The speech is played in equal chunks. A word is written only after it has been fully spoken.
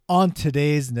On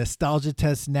today's Nostalgia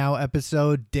Test Now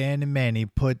episode, Dan and Manny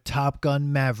put Top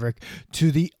Gun Maverick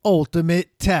to the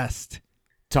ultimate test.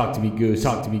 Talk to me, Goose.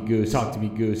 Talk to me, Goose. Talk to me,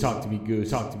 Goose. Talk to me, Goose.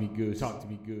 Talk to me, Goose. Talk to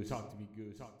me, Goose. Talk to me,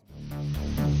 Goose. Talk to me,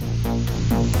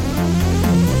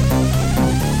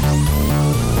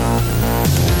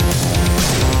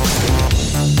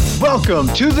 Welcome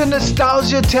to the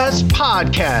Nostalgia Test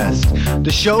Podcast,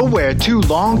 the show where two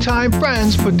longtime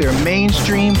friends put their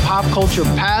mainstream pop culture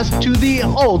past to the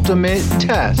ultimate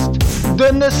test,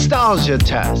 the Nostalgia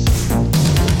Test.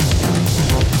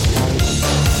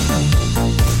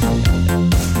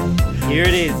 Here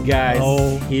it is, guys.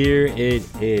 Oh. Here it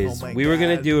is. Oh we were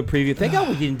going to do a preview. Thank God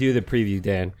we didn't do the preview,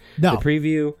 Dan. No. The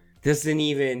preview doesn't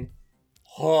even...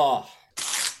 Oh.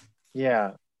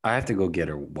 Yeah. I have to go get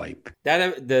a wipe.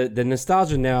 That the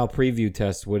Nostalgia Now preview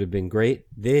test would have been great.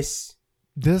 This...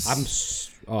 Dude,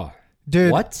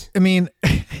 what? I mean...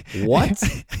 What?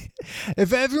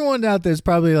 If everyone out there's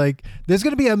probably like... There's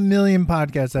going to be a million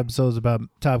podcast episodes about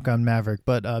Top Gun Maverick,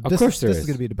 but Of course there this is. is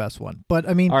going to be the best one. But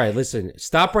I mean... All right, listen.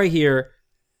 Stop right here.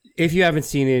 If you haven't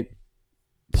seen it,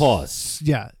 pause.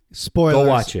 Yeah. Spoilers. Go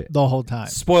watch it. The whole time.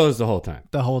 Spoilers the whole time.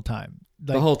 The whole time.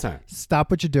 Like, The whole time. Stop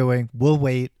what you're doing. We'll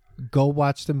wait. Go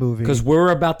watch the movie. Because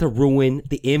we're about to ruin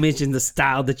the image and the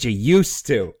style that you're used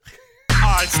to. All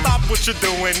right, stop what you're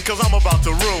doing, because I'm about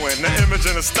to ruin the image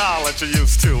and the style that you're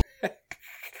used to.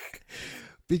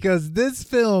 Because this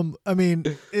film, I mean,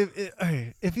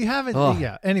 if you haven't, Ugh.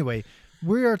 yeah. Anyway,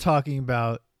 we are talking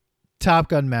about Top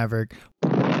Gun Maverick,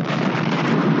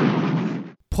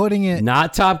 putting it.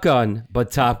 Not Top Gun,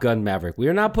 but Top Gun Maverick. We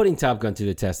are not putting Top Gun to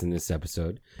the test in this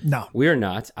episode. No. We are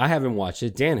not. I haven't watched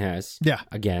it. Dan has. Yeah.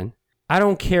 Again. I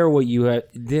don't care what you have.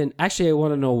 Then actually, I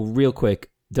want to know real quick.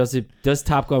 Does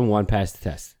Top Gun 1 pass the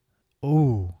test?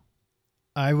 Ooh,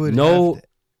 I would. No. have to-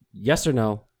 Yes or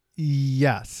no?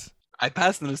 yes. I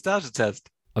passed the nostalgia test.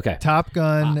 Okay. Top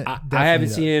Gun. I haven't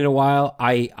seen it in a while.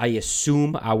 I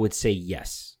assume I would say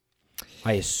yes.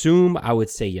 I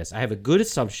have a good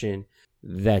assumption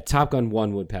that Top Gun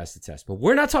 1 would pass the test. But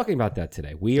we're not talking about that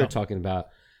today. We are talking about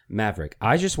Maverick.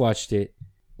 I just watched it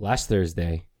last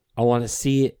Thursday. I want to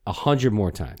see it 100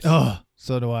 more times. Oh,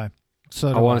 so do I.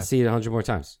 I want to see it 100 more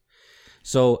times.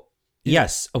 So,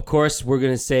 yes, of course, we're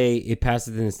going to say it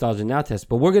passes the Nostalgia Now test,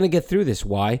 but we're going to get through this.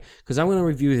 Why? Because I'm going to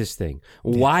review this thing.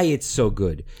 Why it's so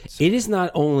good. It is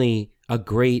not only a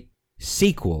great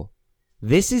sequel,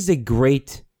 this is a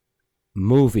great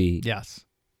movie Yes.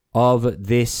 of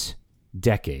this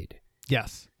decade.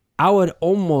 Yes. I would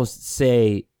almost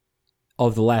say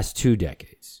of the last 2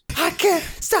 decades. I can't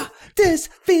stop this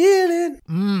feeling.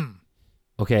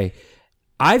 Okay.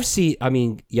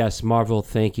 Yes, Marvel,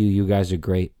 thank you. You guys are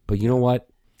great. But you know what?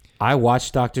 I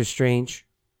watched Doctor Strange,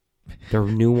 the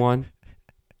new one.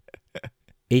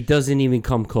 It doesn't even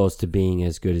come close to being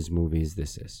as good as movie as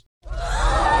this is.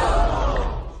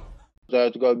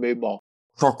 That's gonna be more.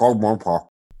 And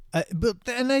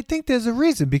I think there's a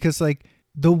reason, because like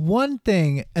the one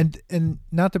thing, and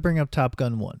not to bring up Top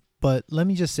Gun 1, but let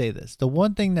me just say this: the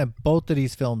one thing that both of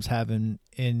these films have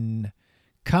in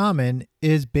common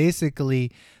is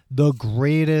basically the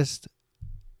greatest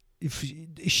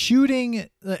shooting.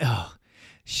 The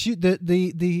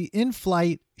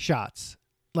in-flight shots,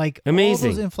 like Amazing.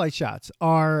 all those in-flight shots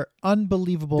are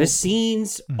unbelievable. The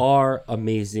scenes are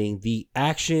amazing. The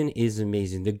action is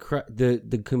amazing. The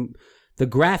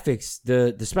graphics,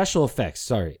 the special effects.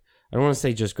 Sorry, I don't want to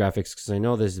say just graphics because I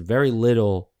know there's very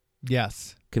little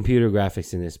Yes. computer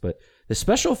graphics in this, but the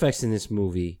special effects in this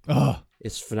movie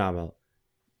is phenomenal.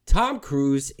 Tom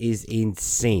Cruise is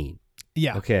insane.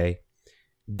 Yeah. Okay.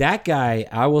 That guy,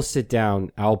 I will sit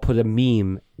down, I'll put a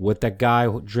meme with that guy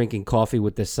drinking coffee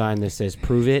with the sign that says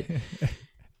prove it.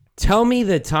 Tell me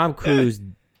that Tom Cruise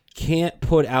can't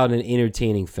put out an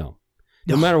entertaining film.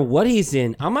 No matter what he's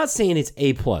in. I'm not saying it's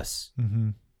A+.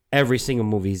 Every single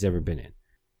movie he's ever been in.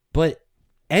 But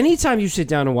anytime you sit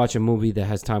down and watch a movie that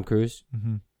has Tom Cruise,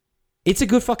 it's a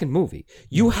good fucking movie.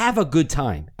 You have a good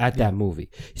time at that movie.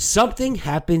 Something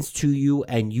happens to you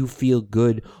and you feel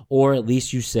good, or at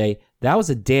least you say, that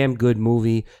was a damn good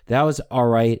movie. That was all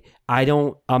right.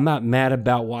 I'm not mad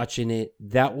about watching it.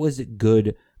 That was a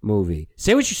good movie.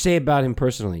 Say what you say about him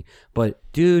personally, but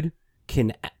dude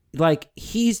he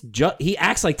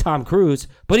acts like Tom Cruise,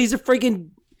 but he's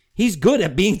good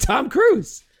at being Tom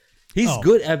Cruise. He's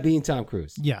good at being Tom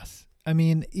Cruise. Yes. I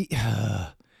mean,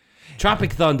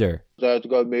 Tropic Thunder. That's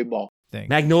gonna be more.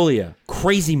 Magnolia.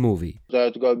 Crazy movie.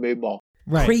 That's gonna be more.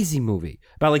 Right. Crazy movie.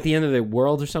 About like the end of the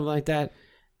world or something like that.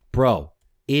 Bro,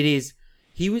 it is.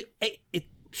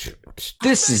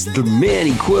 This is the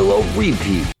Manny Quillo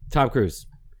repeat. Tom Cruise.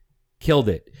 Killed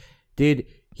it. Dude,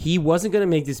 he wasn't going to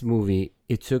make this movie.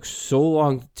 It took so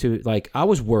long to, like, I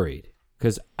was worried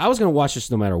because I was going to watch this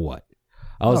no matter what.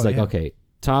 I was okay,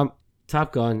 Top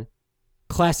Gun,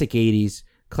 classic 80s,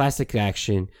 classic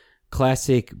action,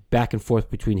 classic back and forth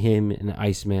between him and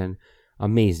Iceman.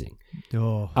 Amazing.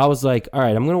 Oh. I was like, all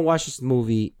right, I'm going to watch this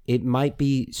movie. It might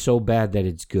be so bad that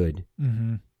it's good.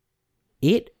 Mm-hmm.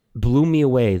 It blew me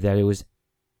away that it was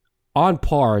on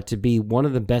par to be one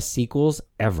of the best sequels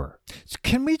ever. So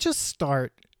can we just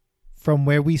start from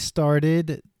where we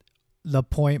started the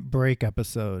Point Break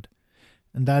episode?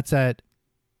 And that's at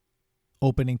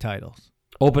opening titles.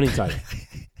 Opening title.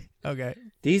 Okay.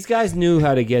 These guys knew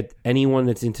how to get anyone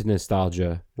that's into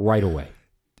nostalgia right away.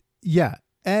 Yeah.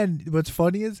 And what's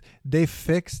funny is they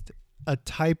fixed a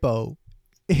typo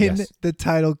in the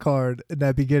title card in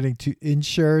that beginning to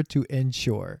ensure.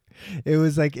 It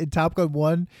was like in Top Gun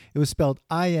 1, it was spelled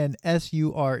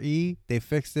INSURE. They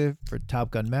fixed it for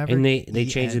Top Gun Maverick. And they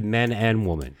changed it men and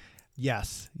woman.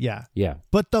 Yes. Yeah. Yeah.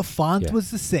 But the font was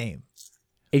the same.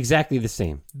 Exactly the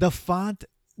same. The font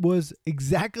was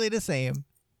exactly the same.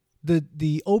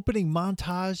 The opening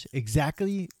montage,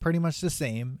 exactly pretty much the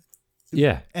same.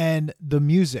 Yeah. And the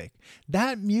music.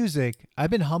 That music,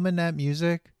 I've been humming that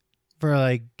music for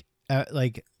like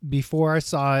before I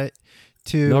saw it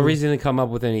to No reason to come up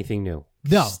with anything new.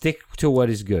 No. Stick to what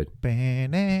is good. Bro.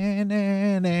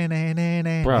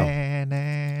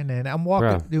 I'm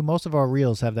walking. Dude, most of our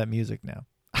reels have that music now.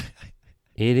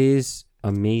 It is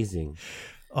amazing.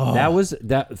 Oh. That was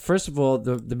that. First of all,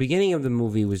 the beginning of the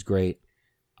movie was great.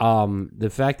 The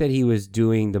fact that he was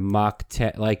doing the mock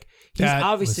test, like he's That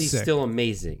obviously was sick. still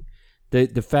amazing.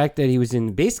 The fact that he was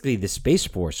in basically the Space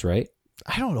Force, right?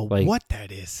 I don't know Like- what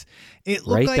that is. It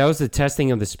looked Right. like That was the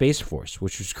testing of the Space Force,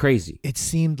 which was crazy. it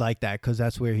seemed like that because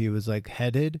that's where he was like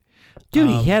headed. Dude,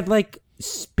 he had like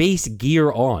space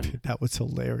gear on. That was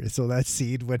hilarious. So that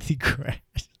scene when he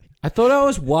crashed, I thought I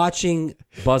was watching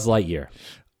Buzz Lightyear.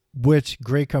 which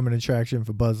great coming attraction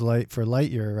for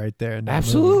Lightyear right there. In that movie.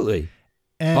 Absolutely.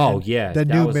 And Oh, yeah, the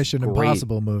that new was Mission great.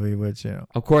 Impossible movie, which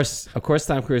Of course,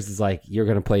 Tom Cruise is like, you're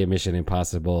gonna play a Mission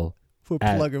Impossible. we're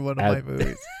At- plugging one of at- my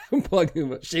movies.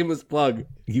 Shameless plug.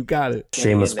 You got it.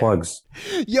 Shameless plugs.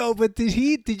 Yo, but did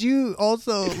you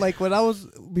also like when I was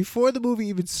before the movie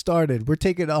even started? We're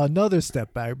taking another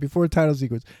step back before title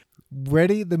sequence.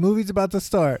 Ready? The movie's about to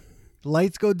start.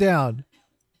 Lights go down.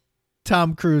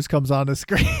 Tom Cruise comes on the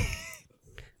screen.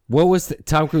 What was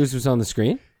Tom Cruise was on the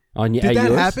screen? On Did at that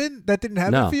yours? happen? That didn't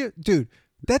happen No. for you, dude.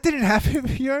 That didn't happen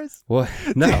for yours. What?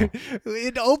 No. Dude,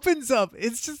 it opens up.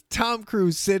 It's just Tom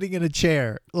Cruise sitting in a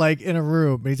chair, like in a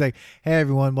room. And he's like, "Hey,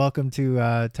 everyone, welcome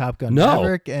to Top Gun No.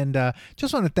 Maverick, and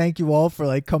just want to thank you all for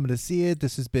like coming to see it.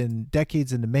 This has been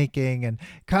decades in the making, and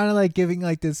kind of like giving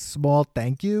like this small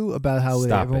thank you about how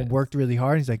Stop everyone it. worked really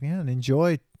hard." He's like, "Yeah, and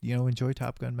enjoy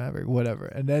Top Gun Maverick, whatever."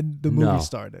 And then the movie No.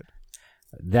 started.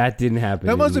 That didn't happen.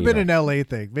 That must have New been York. an LA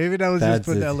thing. Maybe that was That's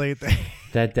just an it. LA thing.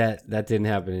 That didn't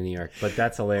happen in New York, but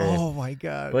that's hilarious. Oh my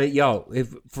god. But yo,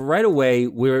 if for right away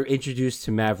we're introduced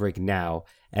to Maverick now,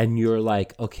 and you're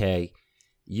like, okay,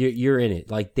 you're in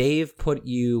it. Like they've put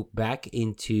you back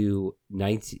into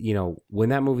when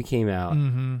that movie came out,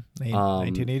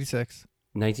 1986.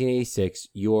 1986.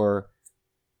 You're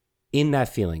in that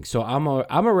feeling. So I'm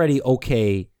already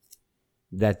okay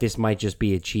that this might just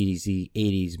be a cheesy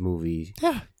 80s movie.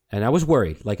 Yeah. And I was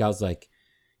worried. Like I was like,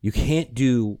 you can't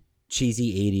do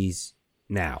cheesy 80s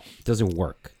now. It doesn't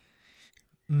work.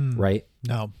 Right?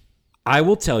 No. I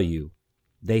will tell you,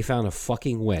 they found a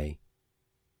fucking way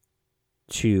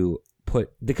to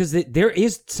put, because there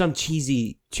is some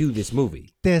cheesy to this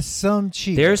movie. There's some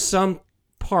cheese. There's some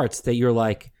parts that you're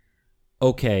like,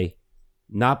 okay,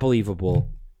 not believable,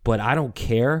 but I don't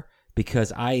care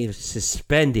because I have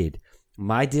suspended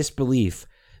my disbelief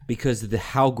because of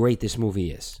how great this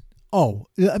movie is. Oh,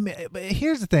 I mean, but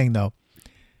here's the thing, though.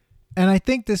 And I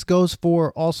think this goes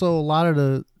for also a lot of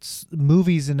the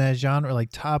movies in that genre, like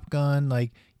Top Gun,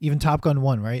 like even Top Gun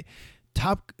 1, right?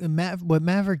 What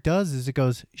Maverick does is it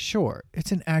goes, sure,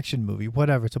 it's an action movie,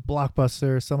 whatever. It's a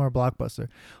blockbuster, summer blockbuster.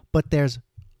 But there's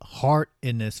heart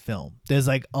in this film. There's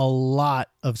like a lot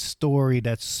of story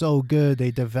that's so good.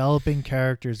 They developing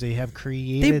characters. They have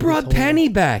created. They this brought whole- Penny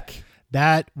back.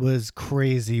 That was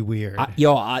crazy weird.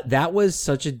 That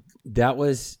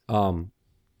was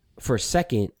for a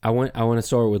second, I went to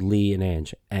saw it with Lee and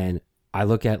Ange, and I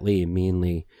look at Lee, and me and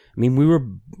Lee. I mean,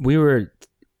 we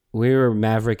were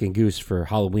Maverick and Goose for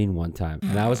Halloween one time,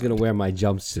 and I was gonna wear my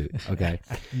jumpsuit. Okay,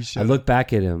 I looked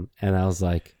back at him, and I was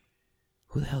like,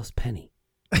 "Who the hell is Penny?"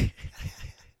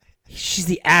 She's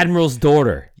the Admiral's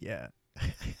daughter. Yeah.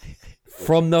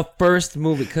 from the first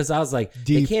movie, because I was like,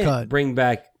 Deep they can't cut. bring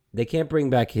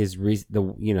back his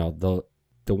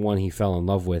the one he fell in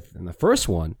love with in the first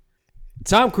one.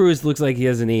 Tom Cruise looks like he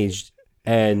hasn't aged,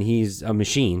 and he's a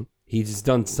machine. He's just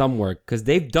done some work because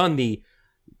they've done the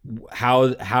how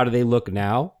do they look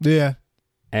now, Yeah.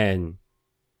 and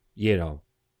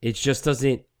it just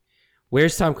doesn't.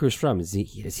 Where's Tom Cruise from?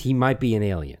 He might be an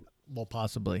alien. Well,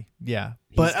 possibly. Yeah.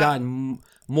 He's gotten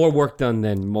more work done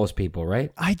than most people,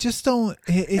 right? I just don't.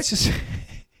 It's just.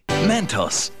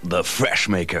 Mentos, the fresh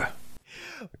maker.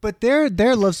 But their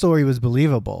love story was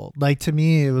believable. Like, to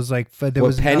me, it was like there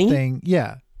was Penny? nothing.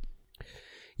 Yeah.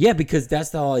 Yeah, because that's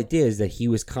the whole idea, is that he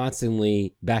was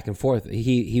constantly back and forth.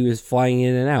 He was flying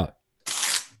in and out.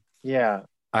 Yeah.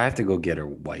 I have to go get her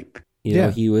wipe.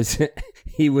 He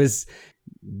was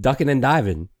ducking and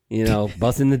diving,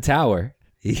 busting the tower.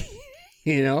 He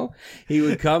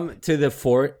would come to the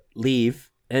fort, leave,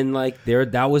 and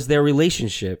that was their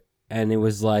relationship. And it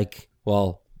was like,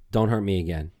 well, don't hurt me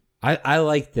again. I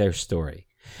like their story.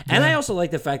 And I also like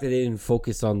the fact that they didn't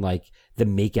focus on the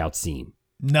makeout scene.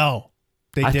 No.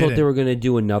 I thought they were going to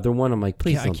do another one. I'm like,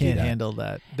 please don't do that. I can't handle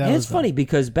that. And it's funny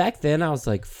because back then I was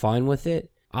fine with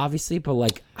it, obviously,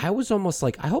 but I was almost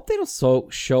I hope they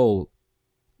don't show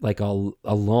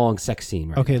a long sex scene.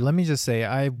 Right Okay, now. let me just say,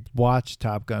 I watched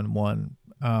Top Gun 1.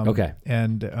 Okay.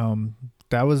 And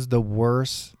that was the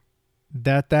worst.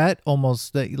 Let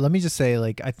me just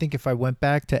say, I think if I went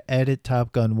back to edit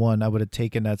Top Gun 1, I would have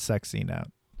taken that sex scene out.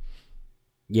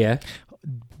 Yeah.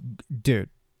 Dude,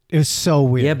 it was so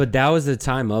weird. Yeah, but that was the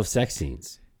time of sex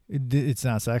scenes. It's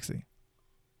not sexy.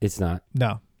 It's not.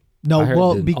 No, I heard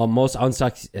well, the most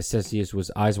unsexiest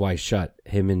was Eyes Wide Shut.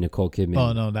 Him and Nicole Kidman.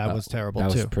 Oh no, that was terrible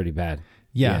that too. was pretty bad.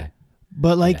 Yeah.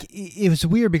 But it was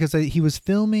weird because he was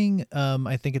filming.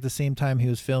 I think at the same time he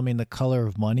was filming The Color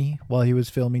of Money while he was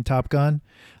filming Top Gun,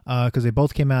 because they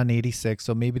both came out in '86.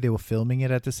 So maybe they were filming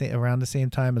it around the same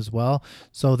time as well.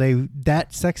 So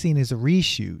that sex scene is a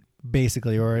reshoot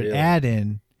basically, or an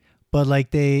add-in. But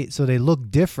they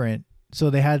look different. So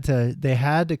they had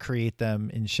to create them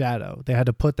in shadow. They had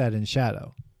to put that in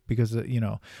shadow because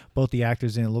both the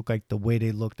actors didn't look like the way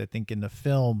they looked, I think, in the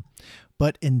film.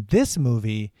 But in this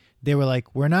movie, they were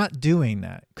like, we're not doing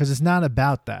that because it's not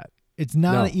about that. It's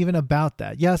not even about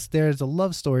that. Yes, there's a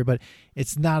love story, but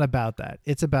it's not about that.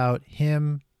 It's about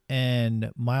him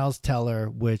and Miles Teller,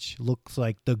 which looks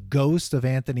like the ghost of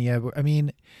Anthony Edwards. I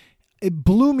mean, it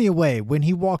blew me away when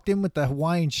he walked in with the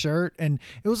Hawaiian shirt, and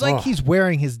it was like he's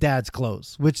wearing his dad's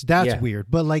clothes, which that's weird.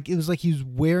 But it was like he was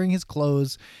wearing his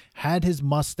clothes, had his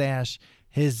mustache,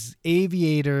 his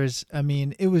aviators. I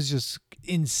mean, it was just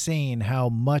insane how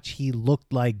much he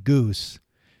looked like Goose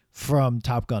from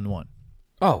Top Gun 1.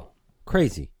 Oh,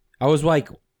 crazy. I was like,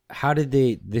 how did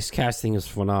this casting is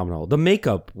phenomenal. The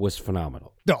makeup was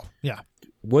phenomenal. Oh, yeah.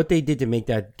 What they did to make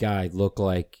that guy look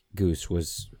like Goose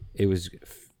was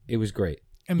great.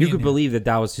 You could believe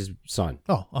that was his son.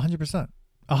 Oh, 100%.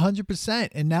 100%.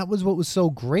 And that was what was so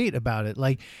great about it.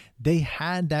 They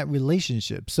had that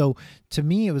relationship. So to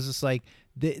me, it was just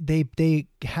they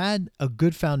had a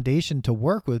good foundation to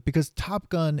work with, because Top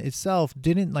Gun itself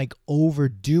didn't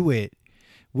overdo it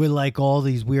with all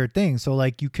these weird things. So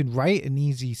you can write an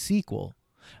easy sequel,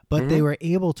 but they were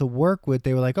able to work with,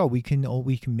 they were like, we can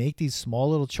make these small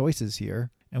little choices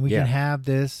here, and we can have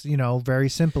this, very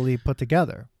simply put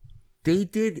together. They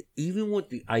did, even with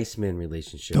the Iceman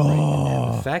relationship, right?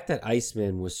 And the fact that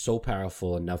Iceman was so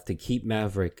powerful enough to keep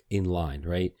Maverick in line,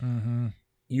 right? Mm-hmm.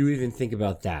 You even think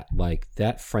about that,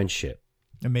 that friendship.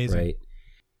 Amazing. Right?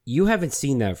 You haven't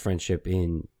seen that friendship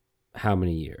in how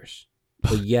many years?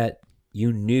 But yet,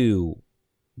 you knew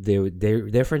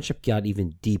their friendship got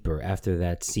even deeper after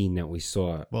that scene that we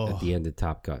saw at the end of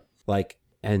Top Gun.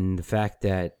 And the fact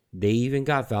that they even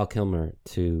got Val Kilmer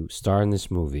to star in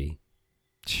this movie.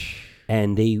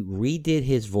 And they redid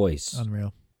his voice.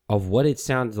 Unreal. Of what it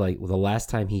sounded like the last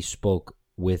time he spoke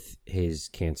with his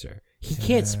cancer. He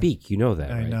can't speak, you know that,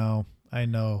 right? I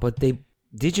know. But they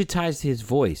digitized his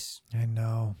voice. I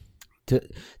know.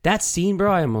 That scene,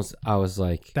 bro, I was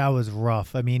like... That was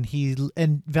rough. I mean,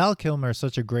 and Val Kilmer is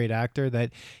such a great actor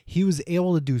that he was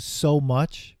able to do so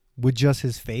much with just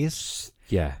his face.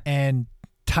 Yeah. And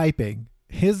typing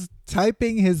his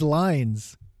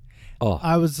lines. Oh.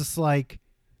 I was just like,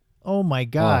 oh my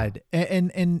God.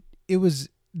 And it was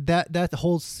that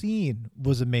whole scene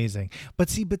was amazing.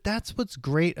 But that's what's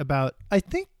great about, I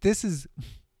think this is,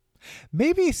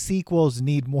 maybe sequels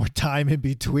need more time in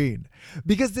between,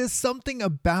 because there's something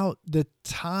about the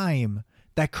time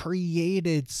that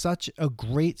created such a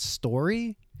great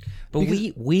story. But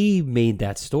we made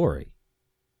that story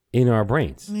in our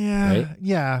brains. Yeah. Right?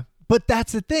 Yeah. But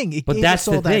that's the thing. It But gave that's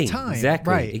us all the thing. that time.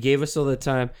 Exactly. Right. It gave us all the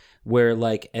time where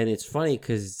like, and it's funny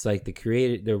because it's like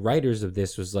the writers of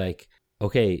this was like,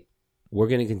 okay, we're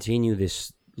going to continue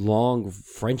this long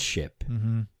friendship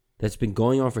that's been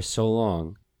going on for so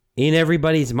long in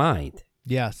everybody's mind.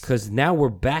 Yes. Because now we're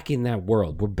back in that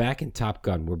world. We're back in Top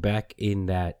Gun. We're back in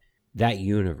that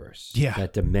universe. Yeah.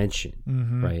 That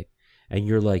dimension. Right. And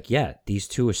you're like, yeah, these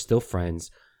two are still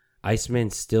friends.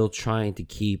 Iceman's still trying to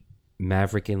keep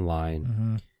Maverick in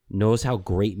line. Knows how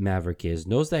great Maverick is.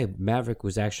 Knows that Maverick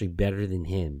was actually better than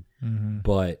him.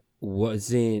 But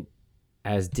wasn't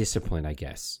as disciplined, I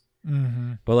guess.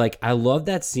 But like, I love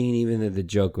that scene, even the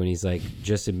joke when he's like,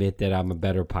 just admit that I'm a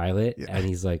better pilot. Yeah. And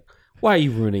he's like, why are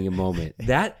you ruining a moment?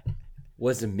 That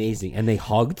was amazing. And they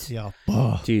hugged. Yeah.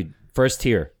 Dude, first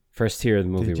tear of the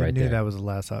movie. Dude, right there. You knew that was the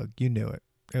last hug. You knew it.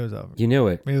 It was over. You knew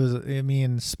it. It was, I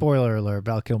mean, spoiler alert,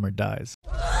 Val Kilmer dies.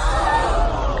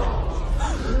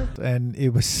 And it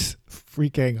was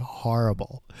freaking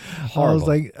horrible. I was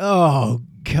like, oh,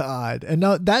 God. And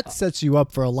now that sets you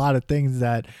up for a lot of things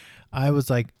that I was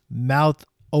like mouth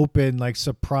open, like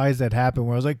surprised that happened,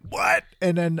 where I was like, what?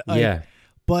 And then,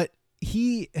 but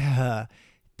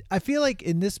I feel like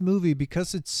in this movie,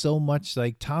 because it's so much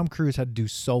like Tom Cruise had to do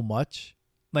so much.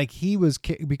 Like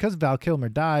because Val Kilmer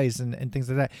dies and things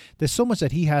like that, there's so much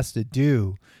that he has to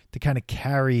do to kind of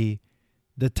carry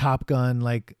the Top Gun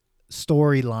like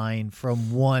storyline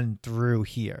from 1 through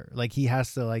here. Like he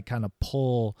has to like kind of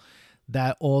pull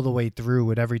that all the way through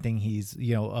with everything he's,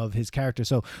 of his character.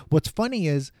 So what's funny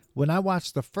is when I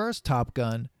watched the first Top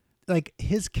Gun, like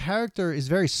his character is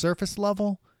very surface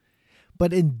level,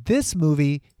 but in this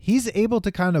movie, he's able to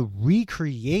kind of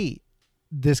recreate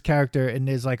this character, and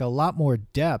there's like a lot more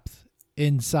depth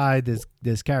inside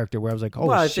this character where I was like, oh,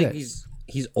 well, shit. I think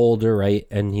he's older, right?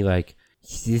 And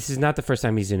this is not the first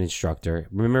time he's an instructor.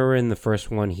 Remember in the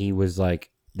first one, he was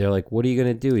like, they're like, what are you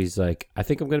going to do? He's like, I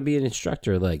think I'm going to be an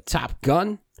instructor. Like, Top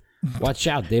Gun? Watch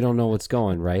out. They don't know what's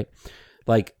going, right?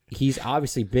 Like, he's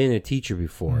obviously been a teacher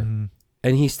before. And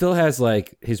he still has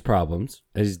like his problems,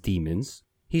 his demons.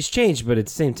 He's changed, but at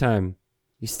the same time,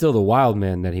 he's still the wild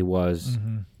man that he was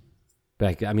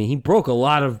back. I mean, he broke a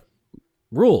lot of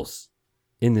rules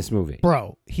in this movie,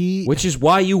 bro. Which is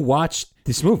why you watched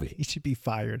this movie. He should be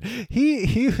fired.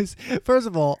 He was, first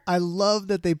of all, I love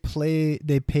that they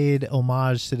paid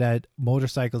homage to that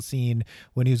motorcycle scene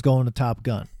when he was going to Top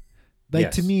Gun. Like,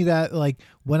 yes. To me, that, like,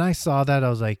 when I saw that, I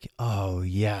was like, oh,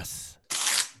 yes.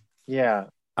 Yeah.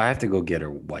 I have to go get a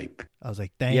wipe. I was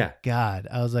like, thank God.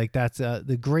 I was like, that's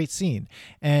the great scene.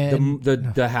 And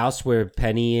the house where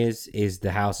Penny is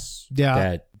the house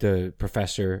that the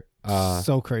professor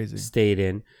so crazy stayed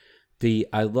in.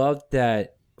 I love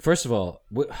that. First of all,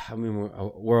 I mean,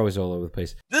 we're always all over the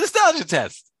place. The nostalgia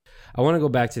test. I want to go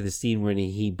back to the scene when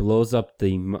he blows up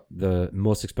the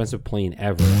most expensive plane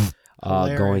ever,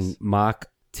 going Mach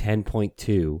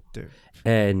 10.2,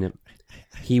 and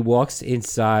he walks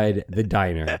inside the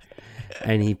diner.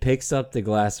 And he picks up the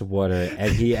glass of water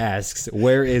and he asks,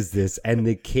 where is this? And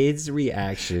the kid's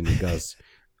reaction goes,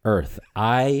 Earth.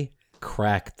 I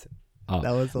cracked up.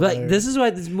 That was like, this is why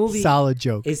this movie solid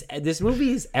joke this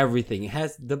movie is everything. It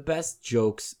has the best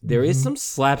jokes. There is some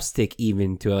slapstick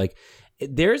even to it. Like,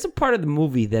 there is a part of the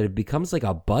movie that it becomes like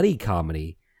a buddy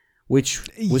comedy, which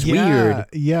was weird.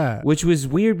 Yeah. Which was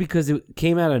weird because it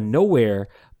came out of nowhere,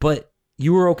 but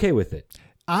you were okay with it.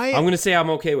 I'm going to say I'm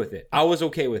okay with it. I was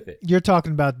okay with it. You're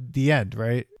talking about the end,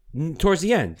 right? Towards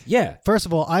the end, yeah. First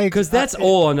of all, because that's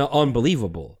all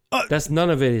unbelievable. That's none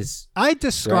of it is. I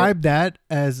describe that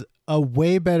as a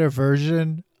way better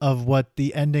version of what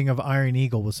the ending of Iron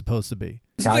Eagle was supposed to be.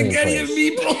 Spaghetti and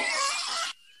meatballs.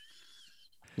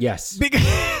 Yes,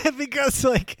 because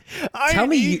like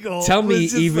Iron Eagle tell me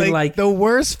was just even like the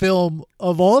worst film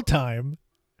of all time.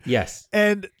 Yes,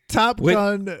 and Top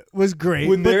Gun was great,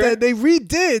 but then they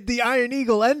redid the Iron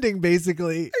Eagle ending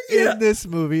basically in this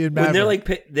movie. In Maverick.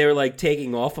 When they're like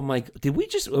taking off, I'm like, did we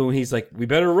just? When he's like, we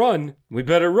better run.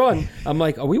 I'm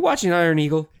like, are we watching Iron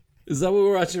Eagle? Is that what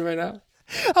we're watching right now?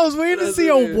 I was waiting to see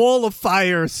a wall of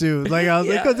fire soon. Like I was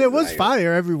like, because there was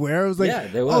fire everywhere. I was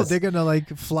like, there was. Oh, they're gonna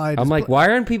like fly. I'm like, why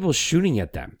aren't people shooting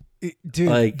at them? Dude,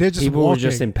 like they're just people walking. were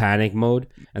just in panic mode,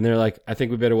 and they're like, I think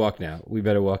we better walk now.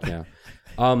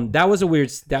 That was a weird.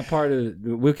 That part of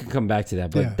we can come back to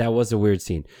that, but that was a weird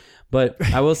scene. But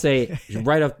I will say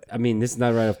right off. I mean, this is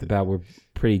not right off the bat. We're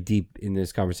pretty deep in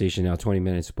this conversation now, 20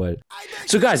 minutes. But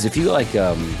so, guys, if you like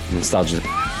Nostalgia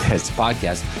Test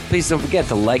podcast, please don't forget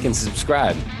to like and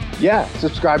subscribe. Yeah,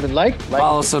 subscribe and like.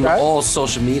 Follow us on all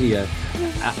social media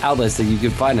outlets that you can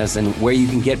find us and where you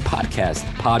can get podcasts: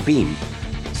 Podbean,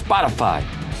 Spotify.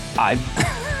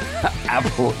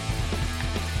 Apple.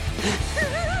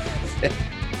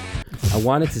 I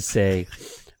wanted to say,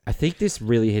 I think this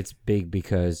really hits big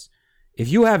because if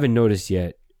you haven't noticed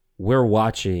yet, we're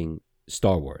watching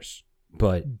Star Wars,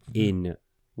 but in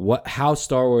how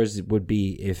Star Wars would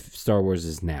be if Star Wars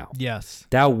is now. Yes.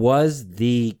 That was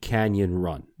the Canyon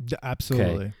Run.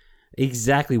 Absolutely. Okay?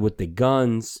 Exactly, with the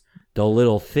guns, the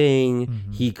little thing,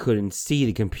 he couldn't see,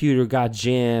 the computer got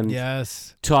jammed.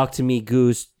 Yes. Talk to me,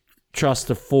 Goose. Trust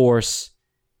the Force.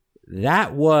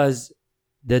 That was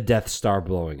the Death Star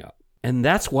blowing up. And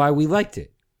that's why we liked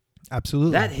it.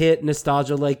 Absolutely. That hit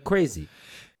nostalgia like crazy.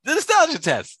 The nostalgia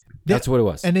test. That's what it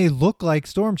was. And they look like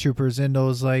stormtroopers in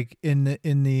those like in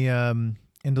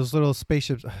those little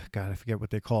spaceships. Oh, God, I forget what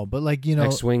they're called, but like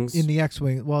X-Wings? In the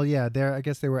X-wing. Well, yeah, I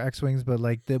guess they were X-wings, but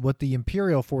like what the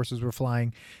Imperial forces were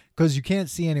flying, because you can't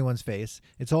see anyone's face.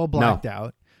 It's all blacked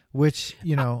out. Which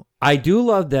I do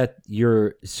love that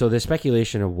so there's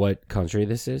speculation of what country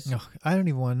this is. I don't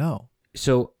even want to know.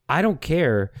 So I don't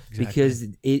care because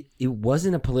Exactly. it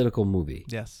wasn't a political movie.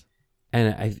 Yes.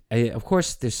 And I of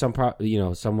course there's some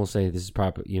some will say this is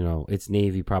it's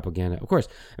Navy propaganda. Of course.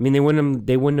 I mean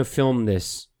they wouldn't have filmed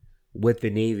this with the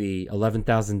Navy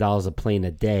 $11,000 a plane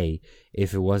a day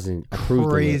if it wasn't approved.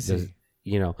 Crazy.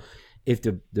 If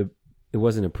it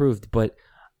wasn't approved, but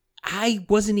I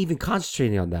wasn't even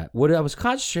concentrating on that. What I was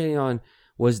concentrating on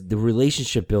was the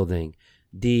relationship building,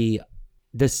 the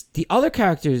other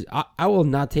characters. I will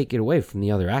not take it away from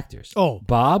the other actors. Oh,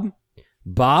 Bob,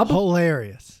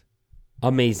 hilarious,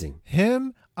 amazing.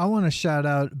 Him. I want to shout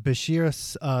out Bashir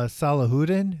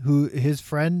Salahuddin, who his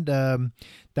friend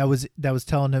that was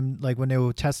telling him, like, when they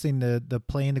were testing the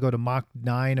plane to go to Mach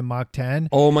 9 and Mach 10.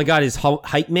 Oh my God, his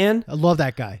hype man. I love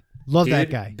that guy. Love Dude, that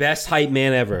guy. Best hype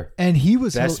man ever. And he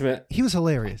was He was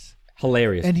hilarious.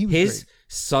 Hilarious. And he was his great.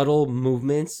 subtle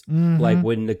movements, like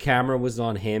when the camera was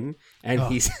on him, and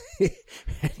he's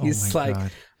like,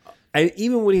 God. and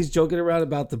even when he's joking around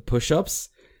about the push-ups.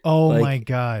 Oh like, my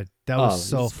God, that was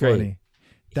so it's great. funny.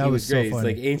 That he was so great. funny.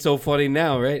 It's like, ain't so funny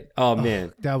now, right? Oh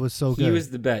man, that was so good. He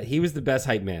was the best. He was the best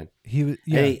hype man. He was,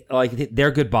 yeah. And like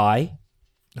their goodbye.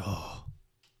 Oh,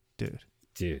 dude,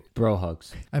 bro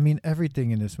hugs. I mean,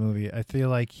 everything in this movie, I feel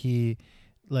like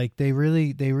they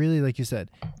really, like you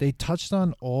said, they touched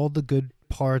on all the good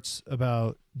parts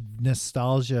about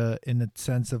nostalgia in the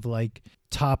sense of like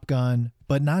Top Gun,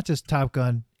 but not just Top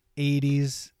Gun,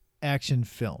 80s action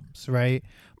films, right?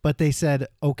 But they said,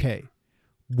 okay,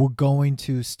 we're going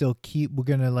to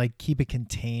keep it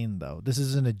contained though. This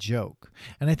isn't a joke.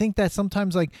 And I think that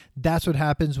sometimes like that's what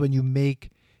happens when you make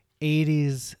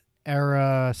 80s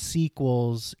era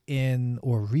sequels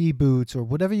or reboots or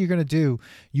whatever you're going to do,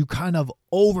 you kind of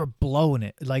overblown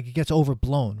it. Like it gets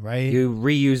overblown, right? You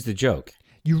reuse the joke.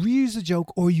 You reuse the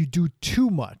joke or you do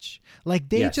too much. Like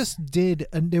they just did,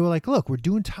 and they were like, look, we're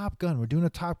doing Top Gun. We're doing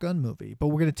a Top Gun movie, but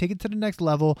we're going to take it to the next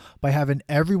level by having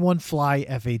everyone fly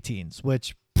F-18s,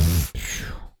 which,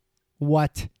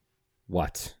 what? Wow.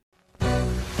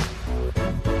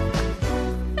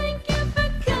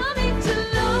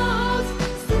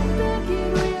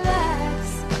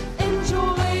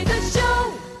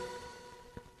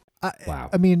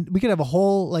 I mean, we could have a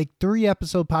whole like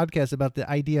 3-episode podcast about the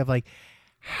idea of like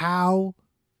how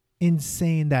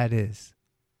insane that is,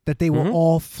 that they were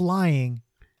all flying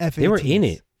F-18s. They were in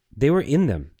it. They were in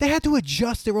them. They had to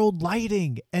adjust their old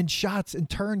lighting and shots and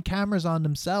turn cameras on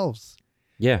themselves.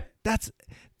 Yeah.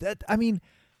 I mean,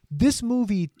 this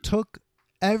movie took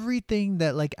everything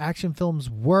that like action films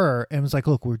were and was like,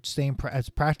 look, we're staying as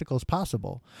practical as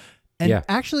possible. And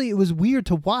actually it was weird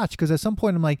to watch because at some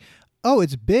point I'm like, oh,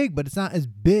 it's big, but it's not as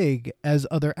big as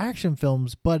other action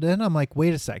films. But then I'm like,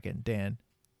 wait a second, Dan.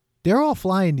 They're all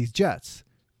flying these jets.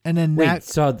 And then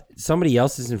so somebody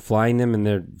else isn't flying them and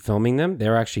they're filming them?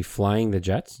 They're actually flying the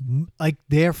jets? Like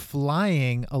they're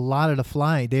flying a lot of the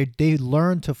flying. They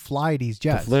learn to fly these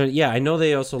jets. Yeah, I know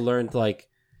they also learned like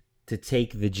to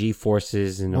take the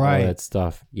G-forces and all that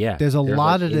stuff. Yeah. There's a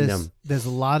lot of this. There's a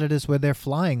lot of this where they're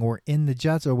flying or in the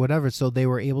jets or whatever, so they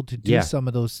were able to do some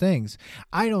of those things.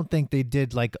 I don't think they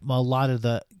did like a lot of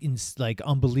the like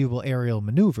unbelievable aerial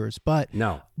maneuvers, but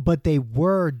they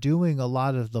were doing a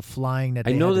lot of the flying that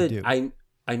they had to do.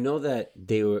 I know that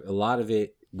they were a lot of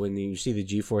it when you see the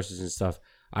G-forces and stuff.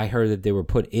 I heard that they were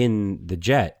put in the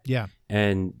jet. Yeah.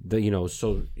 And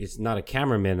so it's not a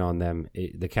cameraman on them.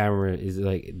 The camera is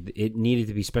like, it needed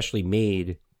to be specially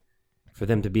made for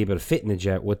them to be able to fit in the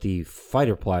jet with the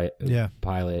fighter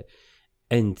pilot.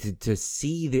 And to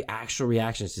see the actual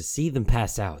reactions, to see them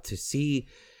pass out, to see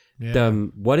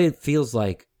them, what it feels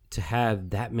like to have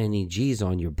that many G's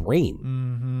on your brain.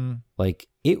 Mm-hmm. Like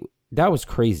that was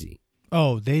crazy.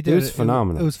 Oh, they did. It was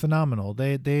phenomenal. It was phenomenal.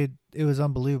 It was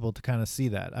unbelievable to kind of see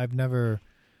that. I've never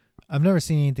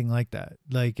seen anything like that,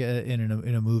 like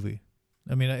in a movie.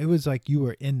 I mean, it was like you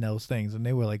were in those things, and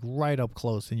they were like right up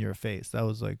close in your face. That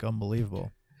was like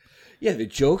unbelievable. Yeah, the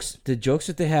jokes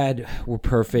that they had were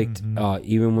perfect.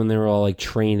 Even when they were all like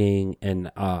training,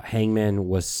 and Hangman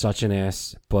was such an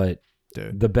ass, but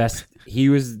Dude. the best.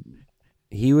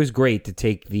 He was great to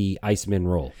take the Iceman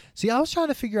role. See, I was trying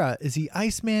to figure out, is he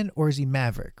Iceman or is he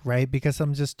Maverick, right? Because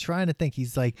I'm just trying to think.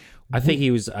 He's like, I think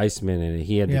he was Iceman, and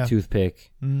he had the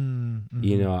toothpick. Mm-hmm.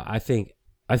 You know, I think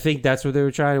that's what they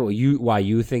were trying to. Why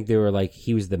you think they were like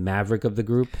he was the Maverick of the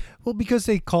group? Well, because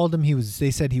they called him.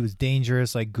 They said he was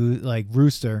dangerous, like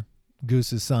Rooster,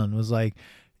 Goose's son, was like,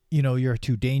 you know, you're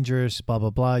too dangerous, blah blah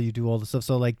blah. You do all the stuff.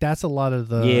 So like that's a lot of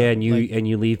the and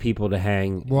you leave people to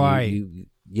hang, right?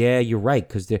 Yeah, you're right,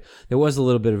 because there was a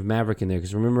little bit of Maverick in there.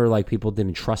 Because remember, like people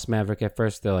didn't trust Maverick at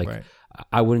first. They're like, right.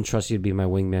 I wouldn't trust you to be my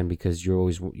wingman because you're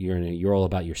all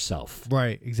about yourself.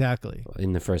 Right, exactly.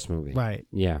 In the first movie. Right.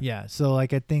 Yeah. Yeah. So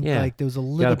like I think like there was a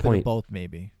little bit of both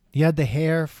maybe. He had the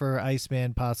hair for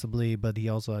Iceman possibly, but he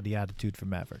also had the attitude for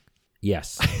Maverick.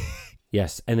 Yes.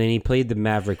 Yes. And then he played the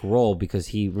Maverick role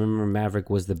because remember Maverick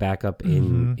was the backup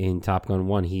in Top Gun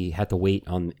 1. He had to wait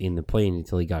in the plane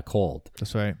until he got called.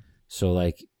 That's right. So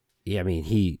like, yeah, I mean,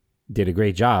 he did a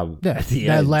great job. Yeah, at the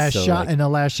that end. last So, shot, like, and the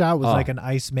last shot was like an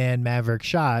Iceman Maverick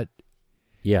shot.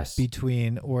 Yes.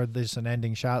 Or there's an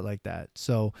ending shot like that.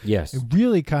 So yes, it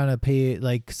really kind of paid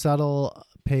like paid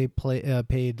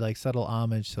like subtle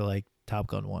homage to like Top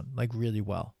Gun 1, like really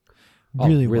well,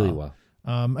 really well.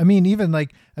 I mean, even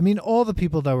like all the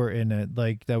people that were in it,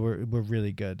 like that were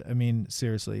really good. I mean,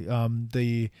 seriously,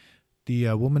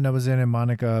 the woman that was in it,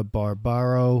 Monica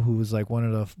Barbaro, who was like one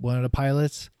of the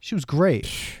pilots, she was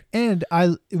great, and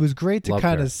it was great to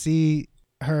kind of see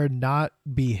her not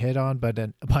be hit on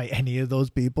by any of those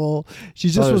people. She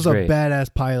just was a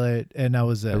badass pilot, and that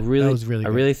was it. That was really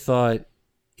good. I really thought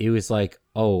it was like,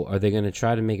 oh, are they going to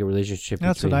try to make a relationship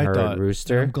between her and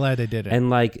Rooster? And I'm glad they did it. And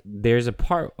like, there's a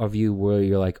part of you where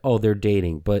you're like, oh, they're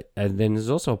dating, and then there's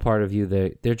also a part of you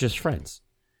that they're just friends.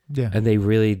 Yeah, and they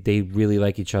really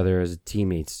like each other as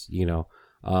teammates, you know.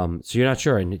 So you're not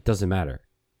sure, and it doesn't matter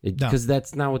because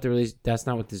that's not what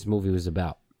this movie was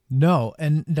about. No,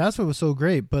 and that's what was so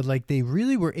great. But like, they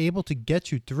really were able to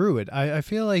get you through it. I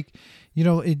feel like, you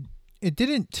know, it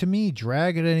didn't to me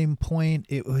drag at any point.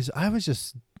 I was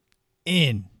just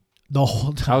in the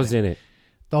whole time. I was in it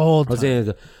the whole time. I was in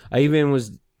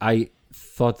it. I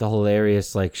thought the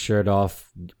hilarious like shirt off,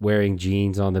 wearing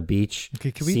jeans on the beach.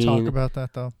 Okay, can we talk about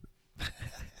that though?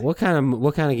 What kind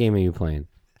of game are you playing?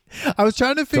 I was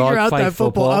trying to figure out that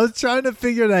football. I was trying to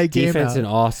figure that game out. Defense and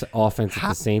offense at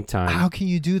the same time. How can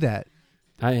you do that?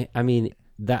 I mean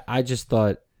that I just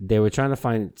thought they were trying to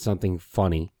find something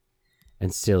funny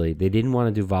and silly. They didn't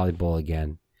want to do volleyball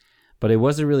again, but it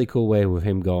was a really cool way with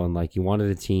him going like, you wanted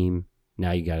a team,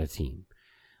 now you got a team.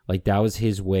 Like that was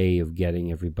his way of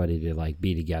getting everybody to like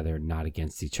be together, not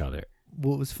against each other.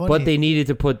 What was funny, but they needed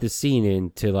to put the scene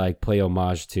in to like play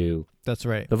homage to. That's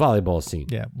right. The volleyball scene.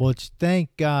 Yeah. Which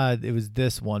thank God it was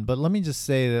this one. But let me just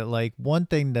say that like one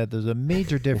thing that there's a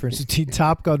major difference between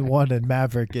Top Gun 1 and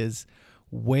Maverick is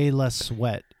way less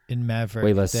sweat in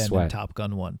Maverick than in Top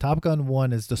Gun 1. Top Gun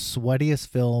 1 is the sweatiest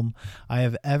film I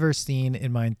have ever seen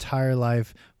in my entire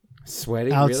life.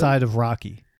 Sweaty outside of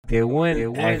Rocky. It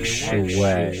went extra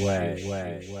wet.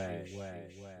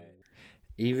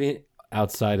 Even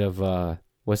outside of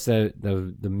what's that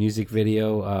the music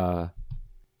video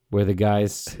where the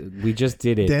guys, we just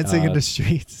did it, Dancing in the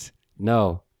Streets.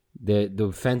 No,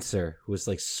 the fencer who was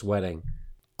like sweating.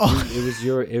 Oh,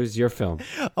 it was your film.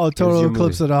 Oh, Total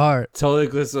Eclipse of the Heart. Total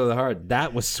Eclipse of the Heart.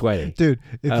 That was sweating, dude.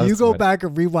 If you go back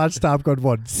and rewatch Top Gun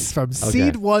 1 from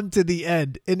scene 1 to the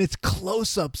end, and it's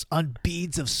close-ups on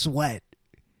beads of sweat.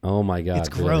 Oh my God, it's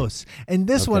gross. And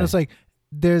this one is like,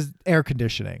 there's air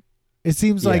conditioning. It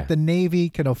seems like the Navy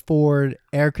can afford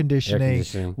air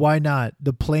conditioning. Why not?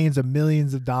 The planes are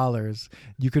millions of dollars.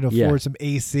 You can afford some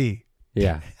AC.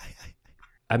 Yeah.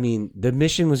 I mean, the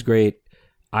mission was great.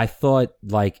 I thought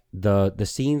like the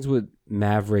scenes with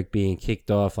Maverick being kicked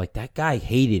off, like that guy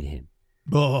hated him.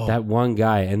 Oh. That one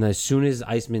guy. And as soon as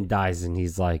Iceman dies and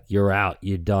he's like, you're out,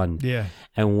 you're done. Yeah.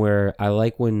 And where I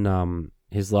like when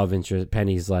his love interest,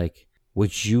 Penny's like,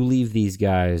 would you leave these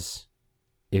guys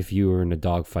if you were in a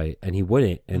dogfight? And he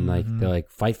wouldn't. And like they're like,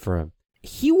 fight for him.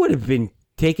 He would have been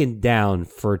taken down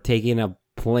for taking a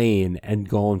plane and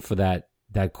going for that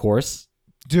course.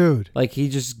 Dude. Like, he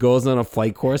just goes on a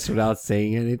flight course without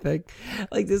saying anything.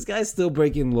 Like, this guy's still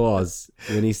breaking laws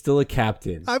when he's still a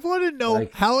captain. I want to know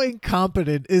Like- how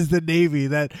incompetent is the Navy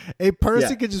that a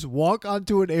person can just walk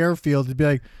onto an airfield and be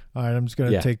like, all right, I'm just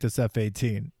going to take this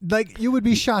F-18. Like, you would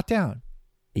be shot down.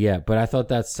 Yeah, but I thought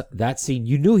that scene,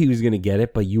 you knew he was going to get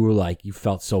it, but you were like, you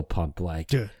felt so pumped. Like,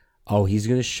 Dude. oh, he's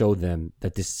going to show them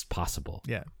that this is possible.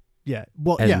 Yeah. Yeah.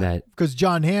 Well, And yeah. that- Because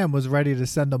John Hamm was ready to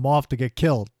send them off to get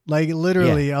killed. Like,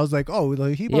 literally, I was like, oh,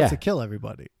 like, he wants to kill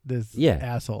everybody. This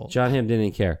asshole. John Hamm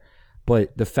didn't care.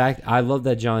 But the fact, I love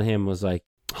that John Hamm was like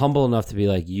humble enough to be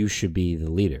like, you should be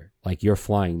the leader. Like, you're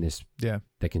flying this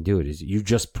that can do it. You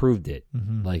just proved it.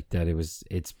 Like, that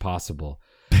it's possible.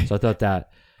 So I thought that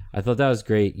was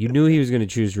great. You knew he was going to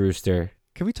choose Rooster.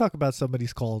 Can we talk about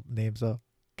somebody's called names, though?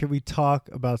 Can we talk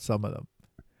about some of them?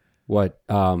 What?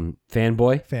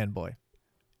 Fanboy? Fanboy.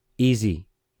 Easy.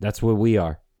 That's what we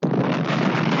are.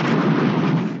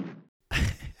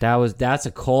 That's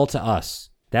a call to us.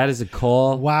 That is a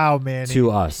call Wow, Manny.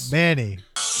 to us. Manny.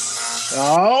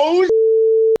 Oh,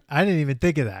 I didn't even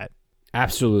think of that.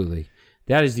 Absolutely.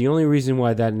 That is the only reason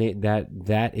why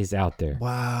that is out there.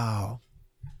 Wow.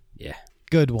 Yeah.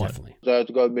 Good one. Definitely. that's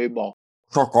gonna be more.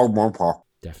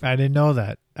 Definitely. I didn't know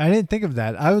that. I didn't think of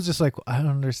that. I was just like, I don't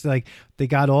understand. Like, they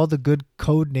got all the good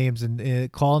code names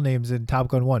and call names in Top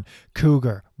Gun 1.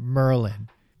 Cougar, Merlin,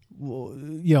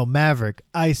 Maverick,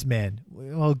 Iceman.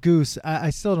 Well, Goose. I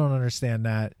still don't understand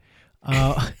that.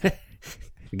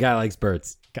 The guy likes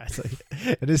birds. Guys,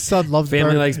 like, and his son loves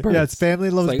Family birds. likes birds. Yeah, it's family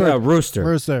loves It's like birds. a rooster.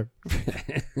 Rooster.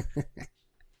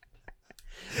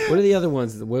 What are the other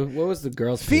ones? What was the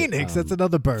girl's name? Phoenix. That's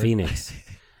another bird. Phoenix.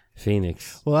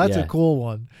 Well, that's Yeah. a cool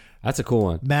one. That's a cool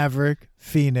one. Maverick,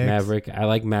 Phoenix. Maverick. I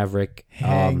like Maverick.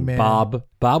 Hangman.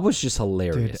 Bob was just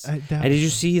hilarious. Dude, and did you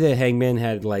see that Hangman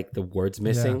had like the words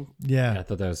missing? Yeah. I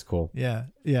thought that was cool. Yeah.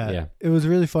 Yeah. It was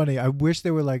really funny. I wish they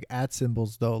were like at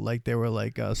symbols though, like they were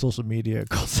like social media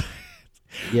calls.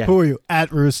 Yeah. Who are you?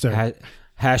 At Rooster.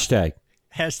 Hashtag.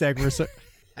 Hashtag Rooster.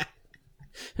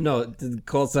 No, the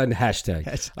call sign hashtag.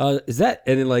 Is that,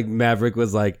 and then like Maverick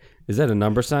was like, is that a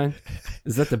number sign?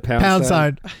 Is that the pound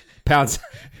sign? Pound sign.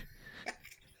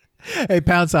 Hey,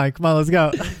 pound sign. Come on, let's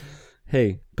go.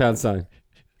 Hey, pound sign.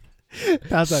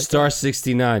 Pound sign. Star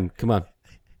 69. Come on.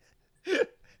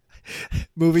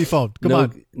 Movie phone. Come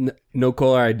on. No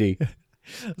caller ID.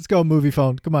 Let's go, movie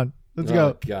phone. Come on. Let's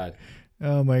go. God.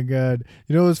 Oh my God.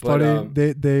 You know what's But,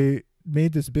 funny? They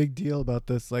made this big deal about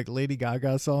this like Lady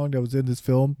Gaga song that was in this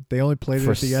film. They only played it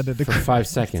at the end of the for 5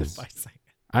 seconds.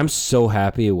 I'm so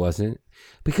happy it wasn't,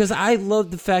 because I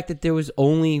love the fact that there was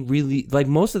only really like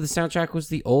most of the soundtrack was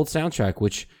the old soundtrack,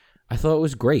 which I thought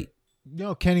was great.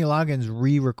 Kenny Loggins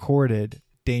re-recorded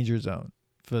Danger Zone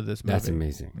for this movie. That's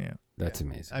amazing. Yeah. That's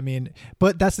amazing. I mean,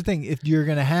 but that's the thing. If you're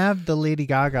going to have the Lady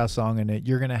Gaga song in it,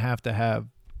 you're going to have a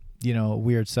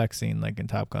weird sex scene like in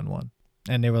Top Gun 1.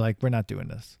 And they were like, we're not doing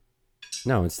this.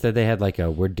 No, instead they had like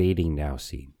a "we're dating now"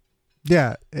 scene.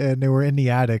 Yeah, and they were in the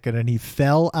attic, and then he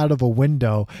fell out of a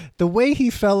window. The way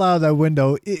he fell out of that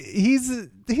window, he's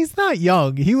not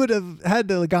young. He would have had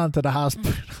to have gone to the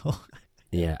hospital.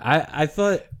 Yeah, I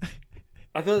thought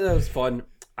that was fun.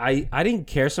 I didn't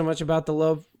care so much about the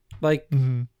love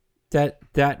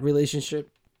that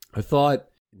relationship. I thought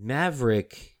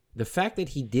Maverick, the fact that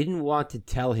he didn't want to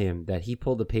tell him that he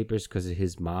pulled the papers because of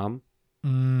his mom,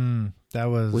 that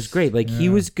was great. Like he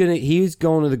was going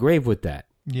to the grave with that.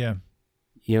 Yeah.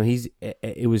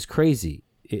 It was crazy.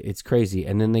 It's crazy.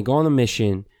 And then they go on the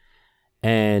mission,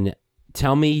 and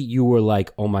tell me you were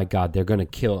like, oh my God, they're gonna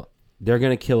kill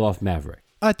off Maverick.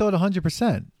 I thought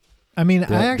 100%. I mean,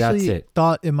 I actually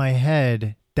thought in my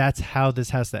head that's how this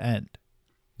has to end.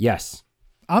 Yes.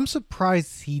 I'm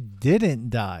surprised he didn't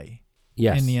die.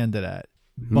 Yes. In the end of that.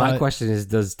 My question is,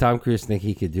 does Tom Cruise think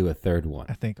he could do a third one?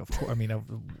 I think, of course. I mean,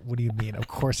 what do you mean? Of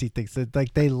course he thinks that.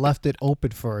 Like, they left it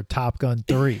open for Top Gun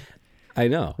 3. I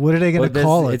know. What are they going to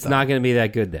call it? It's not going to be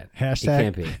that good then. Hashtag. It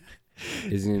can't be.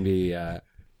 It's going to be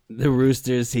the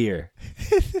Rooster's here.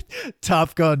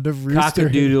 Top Gun, the Rooster.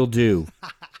 Cock-a-doodle-doo.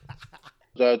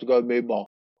 That's gonna be more.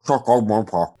 Top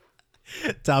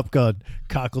Gun,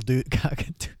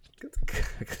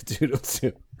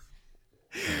 Cock-a-doodle-doo.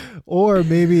 Or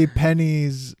maybe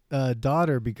Penny's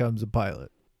daughter becomes a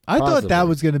pilot. I thought that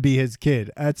was going to be his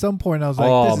kid. At some point, I was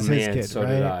like, this is his kid, so right?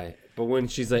 did I. But when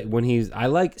she's like,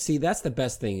 see, that's the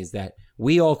best thing is that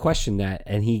we all question that,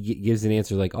 and he gives an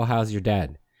answer like, oh, how's your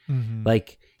dad? Mm-hmm.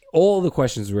 Like, all the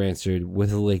questions were answered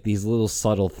with like these little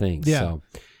subtle things. Yeah. So.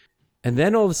 And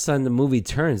then all of a sudden, the movie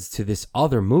turns to this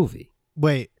other movie.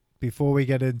 Wait, before we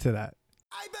get into that.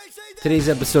 Today's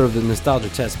episode of the Nostalgia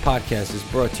Test podcast is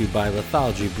brought to you by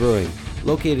Lithology Brewing,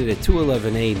 located at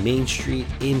 211A Main Street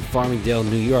in Farmingdale,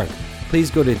 New York.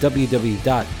 Please go to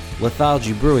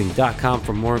www.lithologybrewing.com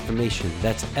for more information.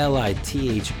 That's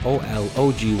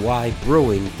LITHOLOGY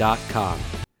brewing.com.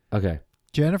 Okay.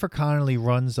 Jennifer Connelly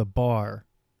runs a bar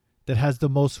that has the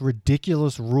most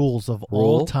ridiculous rules of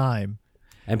all time.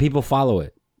 And people follow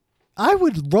it. I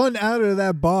would run out of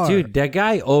that bar. Dude, that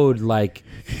guy owed like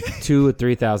 $2,000 or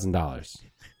 $3,000.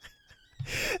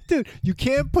 Dude, you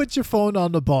can't put your phone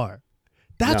on the bar.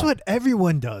 That's what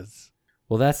everyone does.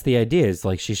 Well, that's the idea. It's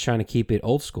like she's trying to keep it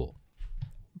old school.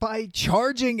 By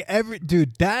charging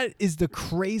dude, that is the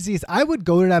craziest. I would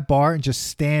go to that bar and just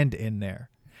stand in there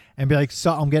and be like,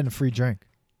 so I'm getting a free drink.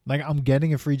 Like, I'm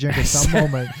getting a free drink at some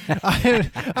moment.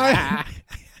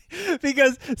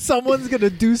 Because someone's going to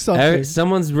do something.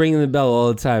 Someone's ringing the bell all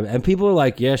the time. And people are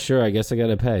like, yeah, sure, I guess I got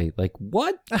to pay. Like,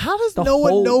 what? How does no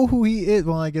one know who he is?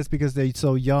 Well, I guess because they're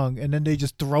so young. And then they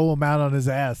just throw him out on his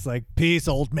ass. Like, peace,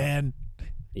 old man.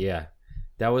 Yeah.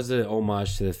 That was an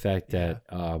homage to the fact that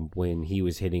when he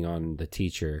was hitting on the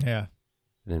teacher. Yeah.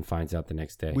 And then finds out the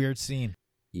next day. Weird scene.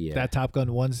 Yeah. That Top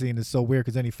Gun 1 scene is so weird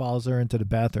because then he follows her into the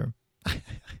bathroom.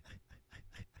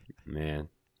 Man.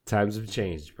 Times have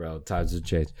changed, bro. Times have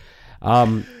changed.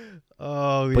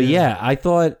 But yeah, I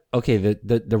thought, okay,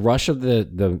 the rush of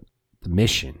the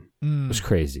mission was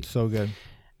crazy. So good.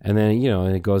 And then,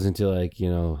 and it goes into like,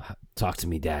 talk to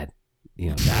me, Dad.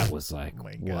 That was like, oh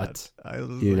what? I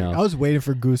was waiting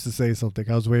for Goose to say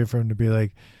something. I was waiting for him to be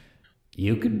like,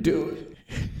 you can do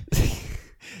it.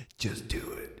 Just do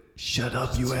it. Shut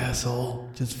up, you asshole.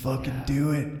 Just fucking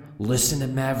do it. Listen to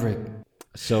Maverick.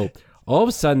 So all of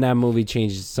a sudden that movie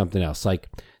changes to something else. Like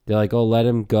they're like, oh, let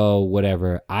him go,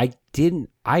 whatever. I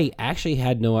actually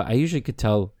had I usually could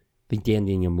tell the Dan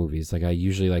Daniel movies. Like I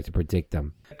usually like to predict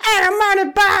them. I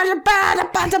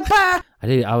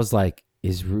was like,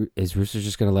 is Rooster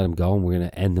just going to let him go and we're going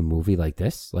to end the movie like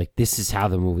this? Like this is how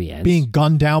the movie ends? Being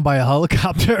gunned down by a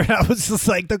helicopter. That was just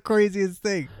like the craziest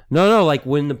thing. No, like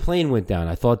when the plane went down,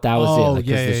 I thought that was it. Like,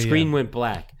 because the screen went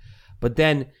black. But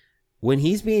then when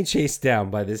he's being chased down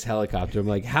by this helicopter, I'm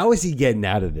like, how is he getting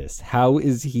out of this? How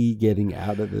is he getting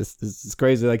out of this? This is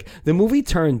crazy. Like the movie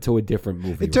turned to a different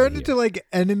movie. It turned into like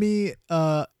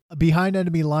behind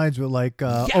enemy lines with like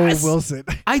Owen Wilson.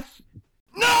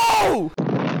 No!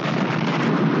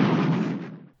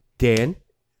 Dan,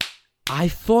 I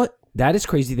thought that is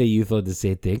crazy that you thought the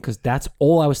same thing because that's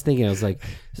all I was thinking. I was like,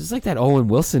 this is like that Owen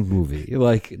Wilson movie.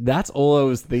 Like, that's all I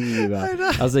was thinking about.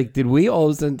 I was like, did we all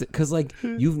of a sudden, because like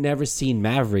you've never seen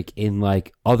Maverick in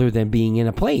like other than being in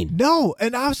a plane. No,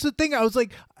 and I was the thing. I was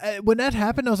like, when that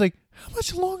happened, I was like, how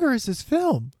much longer is this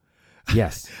film?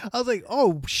 Yes. I was like,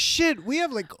 oh shit, we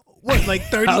have like what, like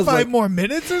 35 more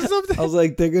minutes or something? I was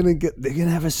like, they're gonna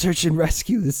have a search and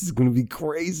rescue. This is gonna be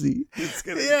crazy. It's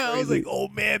gonna be crazy. I was like, oh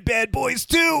man, Bad Boys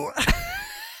 2.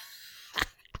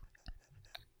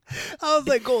 I was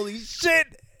like, holy shit.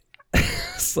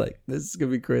 It's like, this is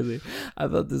gonna be crazy. I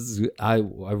thought I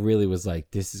really was like,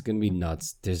 this is gonna be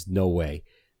nuts. There's no way.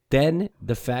 Then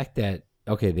the fact that,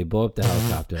 okay, they blow up the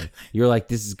helicopter. You're like,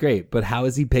 this is great, but how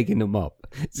is he picking him up?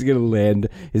 Is he gonna land?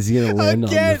 Is he gonna land on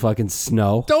the fucking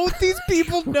snow? Don't these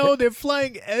people know they're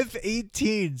flying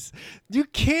F-18s? You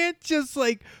can't just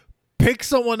like pick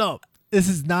someone up. This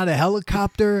is not a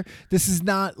helicopter. This is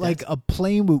not like a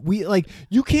plane with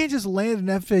you can't just land an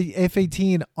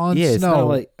F-18 on snow it's not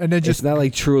like, and then just. It's not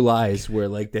like True Lies where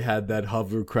like they had that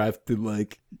hovercraft and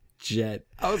like jet.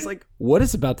 I was like, what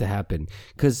is about to happen?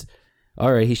 Because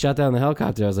all right, he shot down the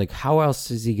helicopter. I was like, how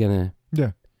else is he gonna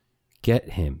get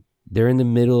him? They're in the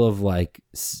middle of like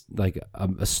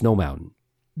a snow mountain.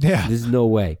 Yeah, there's no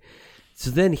way.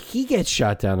 So then he gets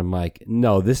shot down. I'm like,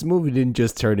 no, this movie didn't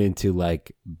just turn into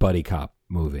like buddy cop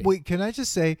movie. Wait, can I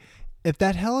just say, if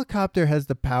that helicopter has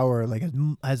the power, like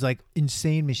has like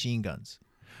insane machine guns,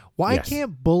 why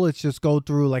can't bullets just go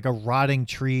through like a rotting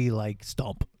tree like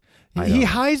stump? He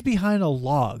hides behind a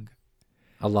log.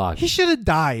 A log. He should have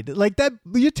died. Like that.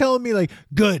 You're telling me like,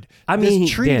 good. I mean,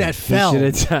 this tree that fell.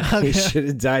 He should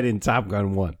have died in Top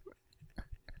Gun 1.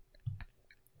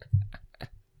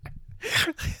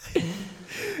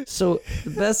 So the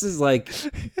best is like,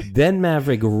 then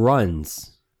Maverick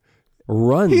runs.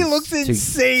 He looks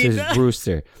insane. To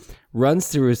Rooster. Runs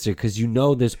to Rooster because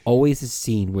there's always a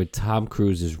scene where Tom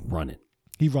Cruise is running.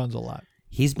 He runs a lot.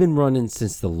 He's been running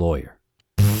since The Lawyer.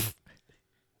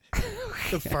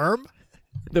 The Firm?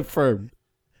 The Firm.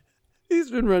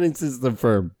 He's been running since The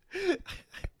Firm.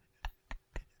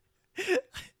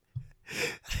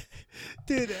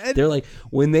 Dude, they're like,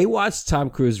 when they watched Tom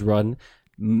Cruise run,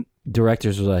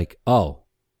 directors were like, oh,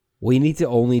 We need to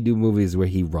only do movies where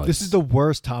he runs. This is the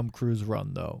worst Tom Cruise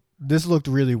run, though. This looked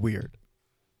really weird.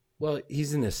 Well,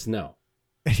 he's in the snow.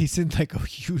 And he's in like a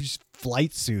huge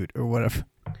flight suit or whatever.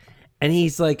 And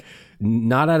he's like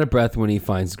not out of breath when he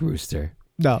finds Rooster.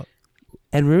 No.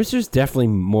 And Rooster's definitely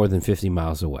more than 50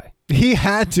 miles away. He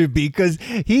had to be because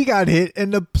he got hit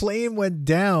and the plane went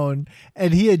down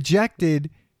and he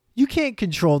ejected. You can't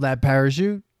control that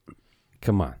parachute.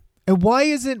 Come on. And why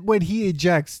isn't when he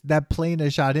ejects that plane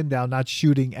that shot him down not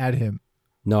shooting at him?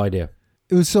 No idea.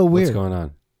 It was so weird. What's going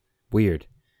on? Weird.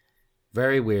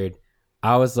 Very weird.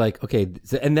 I was like, okay,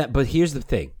 but here's the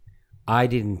thing. I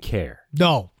didn't care.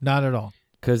 No, not at all.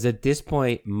 Because at this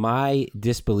point, my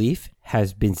disbelief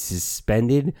has been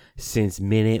suspended since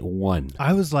minute 1.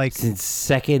 I was like, since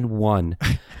second 1,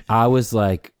 I was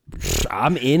like,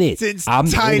 I'm in it. Since I'm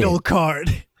title in it.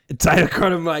 card. Title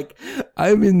card. I'm like,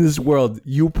 I'm in this world.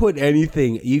 You put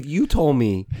anything. You told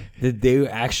me that they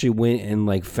actually went and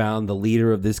like found the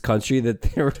leader of this country that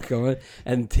they were going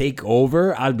and take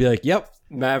over. I'd be like, yep,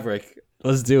 Maverick.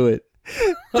 Let's do it.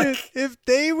 Dude,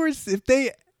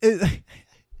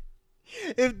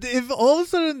 if all of a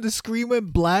sudden the screen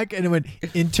went black and it went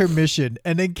intermission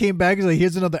and then came back and like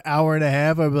here's another hour and a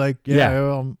half, I'd be like,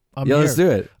 I'm here. Let's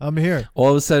do it. I'm here. All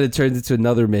of a sudden it turns into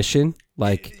another mission,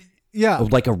 like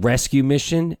a rescue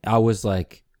mission. I was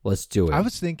like, let's do it. I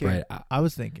was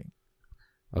thinking.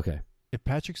 Okay. If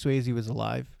Patrick Swayze was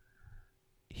alive,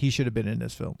 he should have been in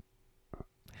this film.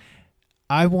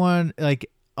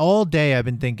 All day I've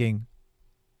been thinking,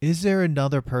 is there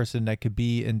another person that could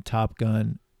be in Top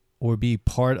Gun or be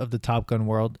part of the Top Gun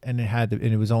world? And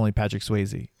it was only Patrick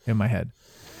Swayze in my head.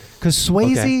 Because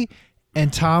Swayze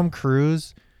and Tom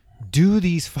Cruise do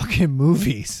these fucking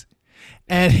movies.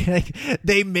 And like,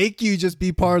 they make you just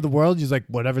be part of the world. You're like,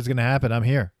 whatever's going to happen, I'm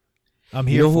here. I'm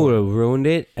here. You know who ruined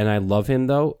it? And I love him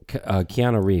though,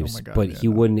 Keanu Reeves. Oh my God, but it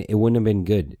wouldn't have been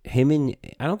good.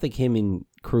 I don't think him and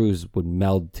Cruise would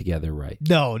meld together right.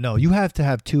 No, you have to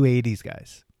have two 80s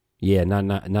guys. Yeah,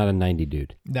 not a 90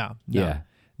 dude. No. Yeah.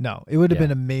 No, it would have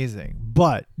been amazing.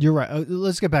 But you're right.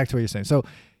 Let's get back to what you're saying. So,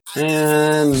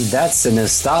 and that's a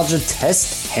nostalgia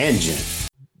test tangent.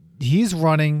 He's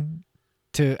running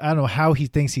to, I don't know how he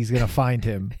thinks he's going to find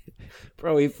him.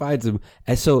 Bro, he finds him.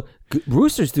 And so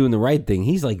Rooster's doing the right thing.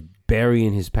 He's like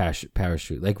burying his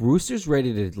parachute. Like Rooster's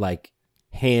ready to like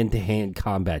hand-to-hand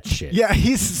combat shit. Yeah,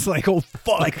 he's just like, oh,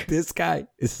 fuck. Like this guy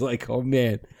is like, oh,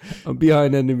 man, I'm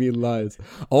behind enemy lines.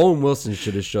 Owen Wilson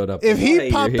should have showed up. If he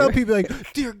popped up, he'd be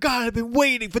like, dear God, I've been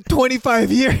waiting for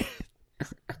 25 years.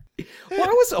 Why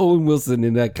was Owen Wilson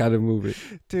in that kind of movie?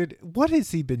 Dude, what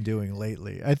has he been doing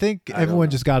lately? I think everyone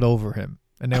just got over him.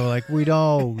 And they were like, we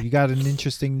know, you got an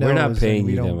interesting nose. We're not paying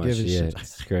we you that don't much. give a Yeah, shit.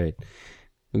 it's great.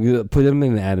 We're gonna put him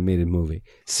in an animated movie.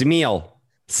 Smeal.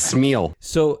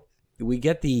 So we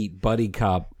get the buddy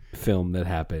cop film that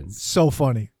happens. So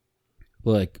funny.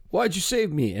 Like, why'd you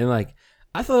save me? And like,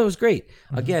 I thought it was great.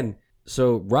 Mm-hmm. Again,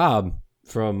 so Rob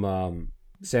from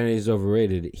Sanity's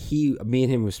Overrated, me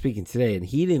and him were speaking today, and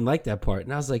he didn't like that part.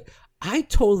 And I was like, I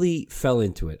totally fell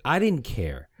into it. I didn't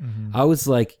care. Mm-hmm. I was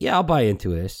like, yeah, I'll buy into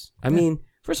this. I mean,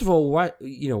 first of all, we're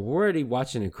already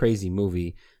watching a crazy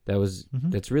movie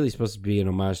that's really supposed to be an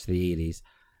homage to the 80s.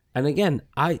 And again,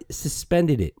 I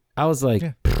suspended it. I was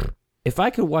like, if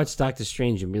I could watch Doctor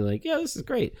Strange and be like, yeah, this is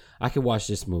great, I could watch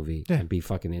this movie and be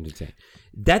fucking entertained.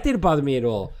 That didn't bother me at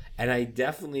all. And I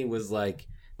definitely was like,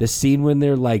 the scene when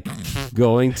they're like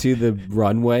going to the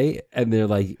runway and they're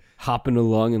like hopping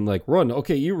along and like, run,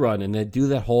 okay, you run. And they do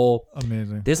that whole,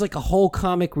 amazing. There's like a whole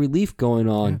comic relief going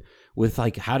on with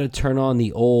like how to turn on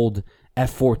the old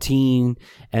F-14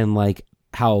 and like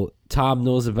how Tom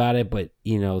knows about it, but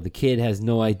the kid has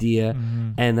no idea.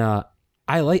 Mm-hmm. And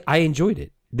I enjoyed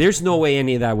it. There's no way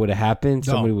any of that would have happened.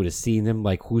 No. Somebody would have seen them.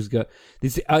 Like, who's got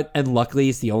this? And luckily,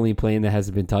 it's the only plane that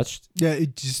hasn't been touched. Yeah,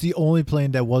 it's just the only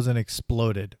plane that wasn't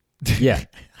exploded. Yeah.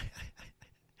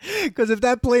 Because if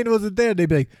that plane wasn't there, they'd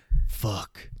be like,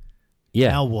 fuck. Yeah.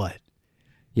 Now what?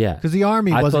 Yeah. Because the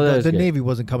Army wasn't, the Navy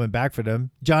wasn't coming back for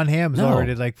them. John Hamm's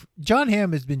already like, John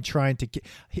Hamm has been trying to,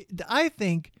 I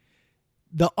think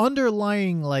the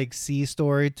underlying like C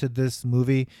story to this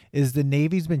movie is the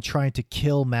Navy's been trying to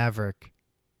kill Maverick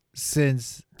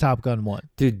since Top Gun 1.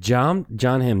 Dude, John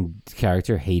Hamm's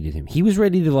character hated him. He was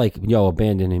ready to like,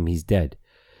 abandon him. He's dead.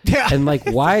 Yeah. And like,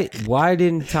 why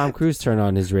didn't Tom Cruise turn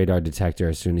on his radar detector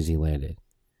as soon as he landed?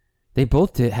 They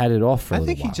both had it off for a little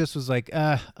while. I think he just was like,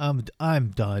 I'm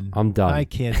done. I'm done. I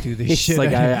can't do this He's shit.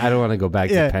 like, I don't want to go back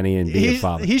to Penny and be a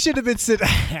father. He should have been sitting.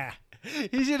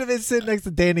 He should have been sitting next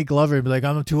to Danny Glover and be like,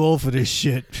 I'm too old for this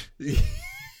shit.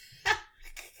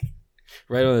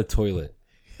 Right on the toilet.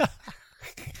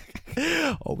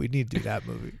 Oh, we need to do that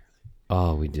movie.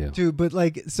 Oh, we do. Dude, but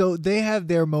like, so they have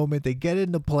their moment. They get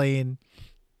in the plane.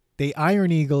 They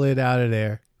Iron Eagle it out of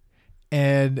there.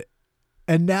 And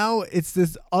now it's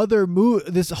this other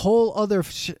this whole other,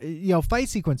 fight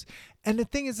sequence. And the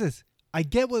thing is this, I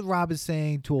get what Rob is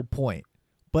saying to a point,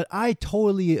 but I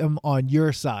totally am on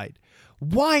your side.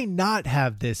 Why not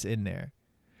have this in there?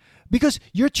 Because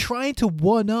you're trying to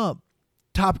one up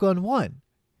Top Gun 1.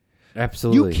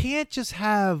 Absolutely. You can't just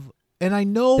have, and I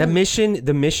know the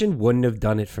mission wouldn't have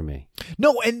done it for me.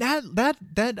 No, and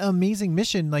that amazing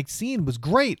mission like scene was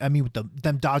great. I mean, with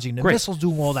them dodging the missiles,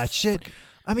 doing all that shit.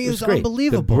 I mean, it was great.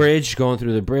 unbelievable. The bridge, going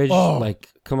through the bridge,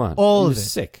 come on. All of it.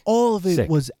 Sick. All of it Sick.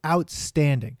 was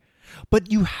outstanding.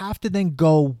 But you have to then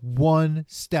go one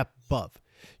step above.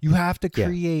 You have to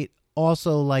create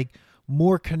also like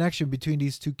more connection between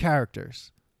these two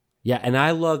characters. Yeah, and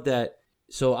I love that.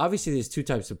 So obviously there's two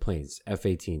types of planes,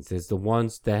 F-18s. There's the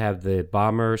ones that have the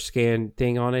bomber scan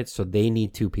thing on it, so they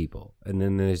need two people. And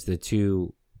then there's the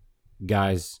two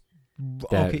guys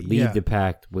that lead the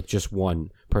pack with just one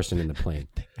person in the plane.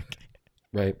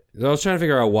 Right? So I was trying to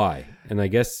figure out why. And I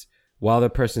guess while the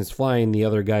person's flying, the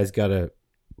other guy's got to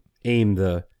aim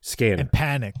the scanner. And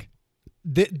panic.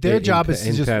 Their job is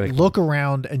to just look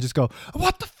around and just go,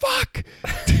 what the fuck?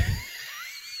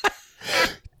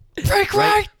 Break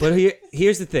right. But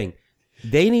here's the thing.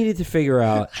 They needed to figure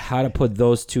out how to put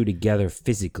those two together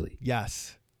physically.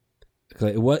 Yes.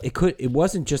 It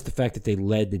wasn't just the fact that they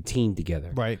led the team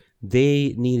together. Right.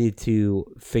 They needed to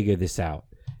figure this out.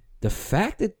 The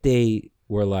fact that they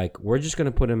were like, we're just going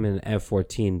to put them in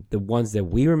F-14, the ones that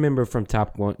we remember from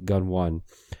Top Gun 1,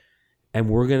 and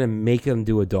we're going to make them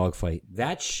do a dogfight.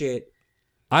 That shit,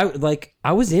 I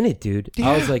was in it, dude. Yeah.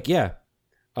 I was like, yeah,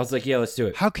 let's do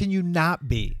it. How can you not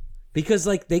be? Because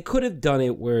like they could have done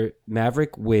it where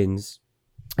Maverick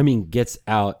gets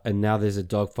out, and now there's a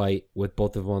dogfight with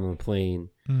both of them on the plane,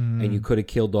 and you could have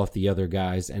killed off the other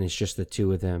guys, and it's just the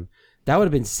two of them. That would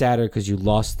have been sadder because you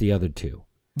lost the other two.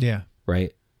 Yeah.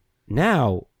 Right?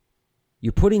 Now,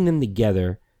 you're putting them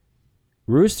together.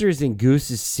 Rooster's in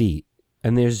Goose's seat,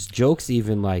 and there's jokes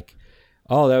even like,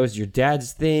 oh, that was your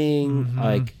dad's thing. Mm-hmm.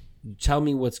 Like, tell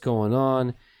me what's going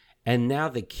on. And now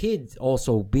the kid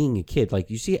also being a kid, like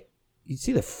you see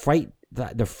the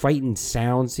frightened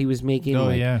sounds he was making. Oh,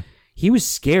 like, yeah. He was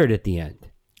scared at the end.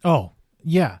 Oh,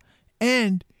 yeah.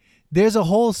 And there's a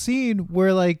whole scene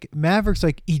where like Maverick's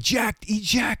like, eject,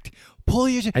 pull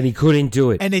your... And he couldn't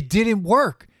do it. And it didn't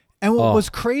work. And what was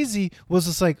crazy was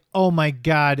just like, oh my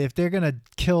God, if they're going to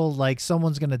kill, like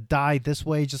someone's going to die this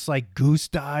way, just like Goose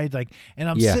died. Like, and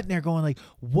I'm sitting there going like,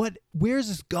 where's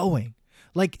this going?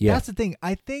 Like, that's the thing.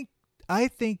 I think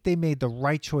they made the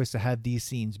right choice to have these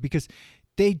scenes because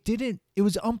it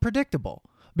was unpredictable.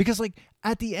 Because like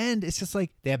at the end, it's just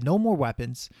like they have no more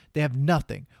weapons. They have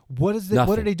nothing. What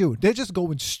are they doing? They're just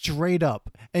going straight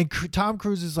up. And Tom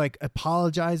Cruise is like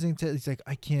apologizing he's like,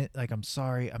 I can't, like, I'm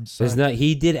sorry.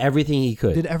 He did everything he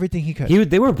could.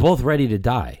 They were both ready to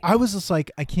die. I was just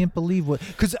like, I can't believe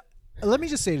because let me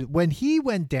just say, when he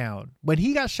went down, when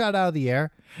he got shot out of the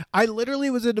air, I literally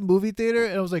was in the movie theater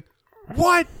and I was like,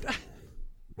 what?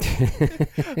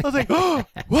 I was like, oh,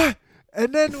 what?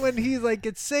 And then when he like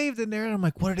gets saved in there, and I'm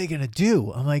like, what are they gonna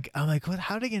do? I'm like, what?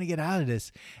 How are they gonna get out of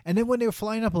this? And then when they were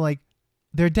flying up, I'm like,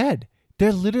 they're dead.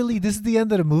 They're literally, this is the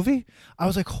end of the movie. I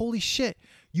was like, holy shit!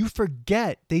 You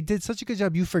forget they did such a good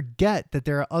job. You forget that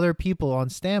there are other people on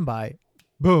standby.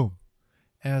 Boom.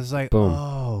 And I was like, boom.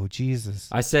 Oh Jesus!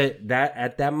 I said that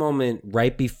at that moment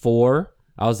right before,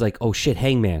 I was like, oh shit,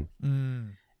 Hangman.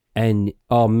 And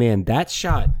oh man, that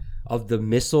shot of the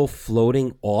missile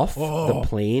floating off the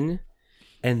plane.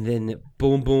 And then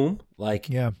boom, boom, like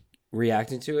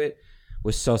reacting to it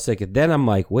was so sick. And then I'm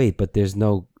like, wait, but there's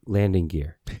no landing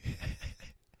gear.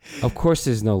 Of course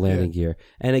there's no landing gear.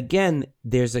 And again,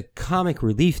 there's a comic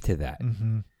relief to that.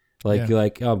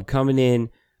 Like I'm coming in,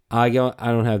 I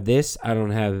don't have this, I don't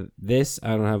have this, I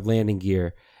don't have landing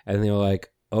gear. And they're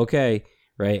like, okay,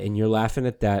 right? And you're laughing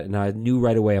at that. And I knew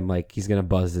right away, I'm like, he's going to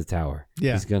buzz the tower.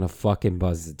 Yeah. He's going to fucking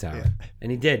buzz the tower. Yeah. And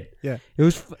he did. Yeah. It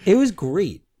was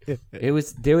great.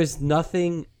 There was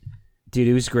nothing, dude.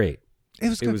 It was great. It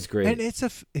was great. And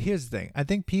here's the thing. I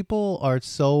think people are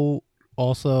so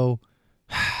also.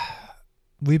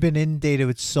 We've been inundated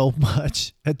with so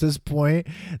much at this point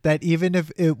that even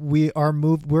if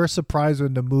we're surprised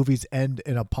when the movies end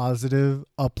in a positive,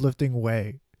 uplifting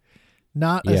way.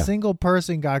 Not a single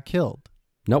person got killed.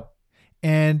 Nope.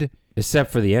 And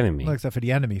except for the enemy. Well, except for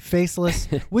the enemy. Faceless.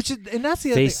 And that's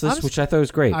the other Faceless, thing. which I thought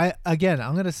was great. I'm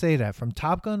going to say that from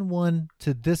Top Gun 1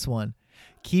 to this one,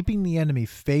 keeping the enemy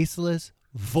faceless,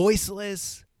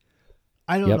 voiceless,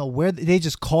 I don't know where they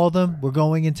just call them. We're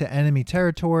going into enemy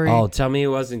territory. Oh, tell me it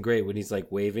wasn't great when he's like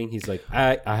waving. He's like,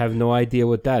 I have no idea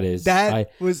what that is. I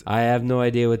have no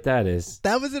idea what that is.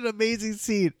 That was an amazing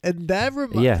scene, and that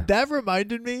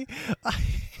reminded me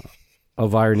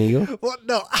of Iron Eagle. Well,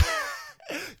 no.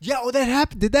 Yeah, that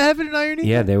happened. Did that happen in Iron Eagle?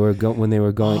 Yeah, they were when they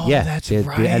were going. Oh, yeah, that's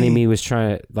right. The enemy was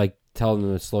trying to like tell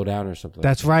them to slow down or something.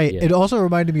 That's right. Yeah. It also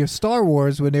reminded me of Star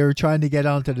Wars when they were trying to get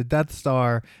onto the Death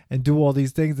Star and do all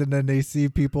these things, and then they see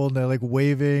people and they're like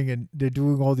waving and they're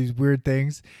doing all these weird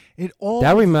things.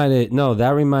 That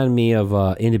reminded me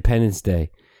of Independence Day,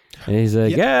 and he's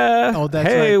like,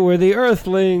 hey, we're the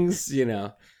Earthlings, you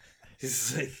know.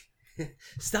 He's like,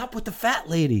 stop with the fat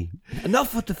lady.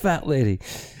 Enough with the fat lady.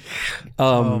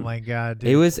 Oh my God, dude.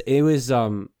 It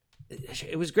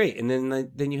was great, and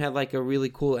then you had like a really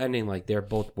cool ending. Like they're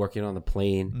both working on the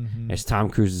plane. Mm-hmm. There's Tom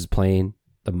Cruise's plane,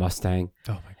 the Mustang.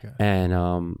 Oh my God!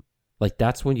 And like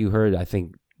that's when you heard, I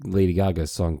think, Lady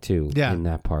Gaga's song too. Yeah. In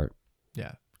that part.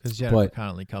 Yeah, because Jennifer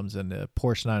Connelly comes in the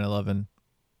Porsche 911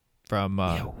 from.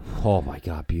 Oh my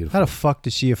God, beautiful! How the fuck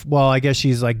does she? Well, I guess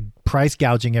she's like price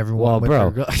gouging everyone.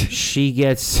 Well, bro, she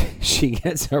gets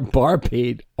her bar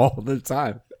paid all the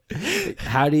time.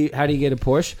 How do you get a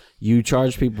Porsche? You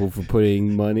charge people for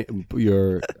putting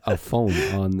a phone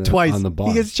on the bar.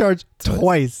 He gets charged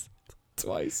twice.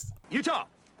 Utah,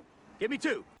 give me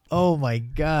 2. Oh my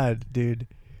God, dude.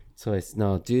 Twice.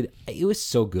 No, dude, it was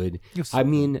so good. I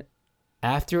mean,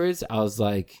 afterwards, I was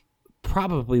like,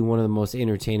 probably one of the most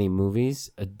entertaining movies,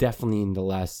 definitely in the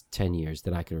last 10 years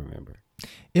that I can remember.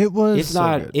 It was,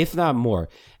 if not more.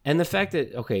 And the fact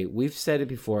that we've said it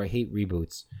before. I hate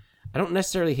reboots. I don't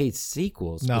necessarily hate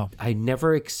sequels. No. But I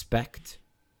never expect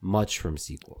much from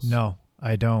sequels. No,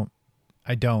 I don't.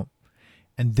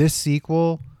 And this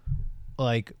sequel,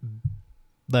 like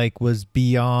was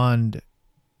beyond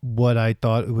what I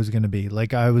thought it was going to be.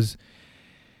 Like I was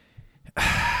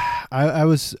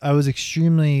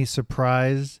extremely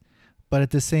surprised, but at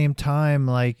the same time,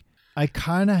 like I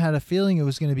kind of had a feeling it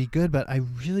was going to be good, but I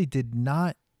really did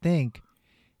not think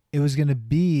it was going to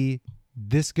be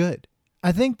this good.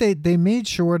 I think they made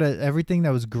sure that everything that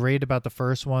was great about the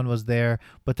first one was there,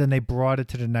 but then they brought it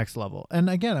to the next level. And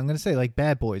again, I'm going to say like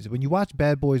Bad Boys. When you watch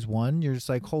Bad Boys 1, you're just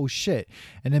like, oh shit.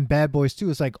 And then Bad Boys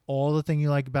 2 is like all the thing you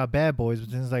like about Bad Boys,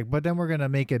 but then it's like, but then we're going to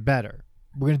make it better.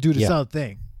 We're going to do this other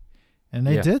thing. And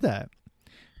they did that.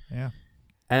 Yeah.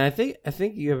 And I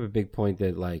think you have a big point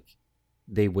that like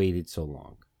they waited so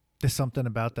long. There's something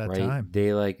about that time.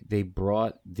 They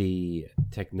brought the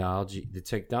technology. The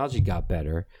technology got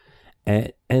better.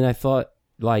 And I thought,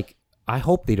 like, I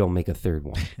hope they don't make a third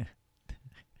one.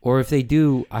 Or if they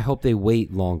do, I hope they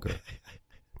wait longer.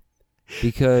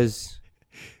 Because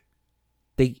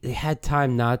they had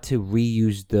time not to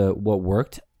reuse what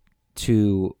worked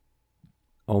to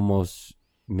almost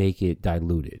make it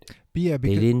diluted. But yeah,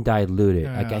 they didn't dilute it.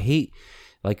 Like, I hate,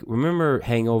 like, remember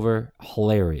Hangover?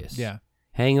 Hilarious. Yeah.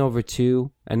 Hangover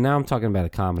 2, and now I'm talking about a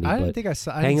comedy. I didn't think I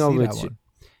Hangover didn't see that one.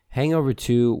 Hangover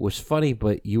 2 was funny,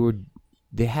 but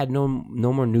they had no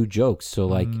more new jokes. So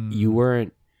like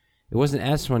it wasn't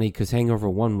as funny because Hangover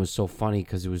 1 was so funny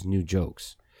because it was new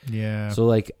jokes. Yeah. So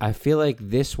like I feel like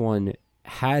this one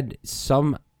had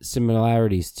some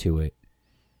similarities to it,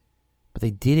 but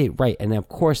they did it right. And of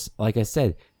course, like I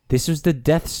said, this was the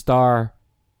Death Star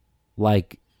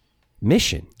like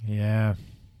mission. Yeah.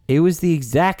 It was the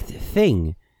exact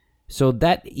thing. So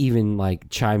that even like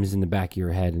chimes in the back of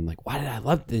your head and like, why did I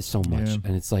love this so much? Yeah.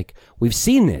 And it's like, we've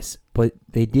seen this, but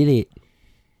they did it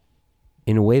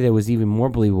in a way that was even more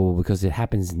believable because it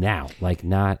happens now, like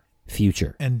not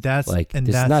future. And that's like,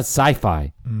 this is not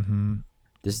sci-fi. Mm-hmm.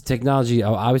 This technology,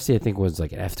 obviously I think was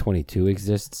like an F-22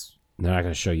 exists. They're not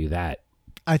going to show you that.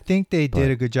 I think they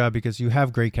did a good job because you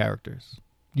have great characters.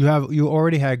 You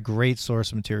already had great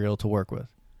source material to work with.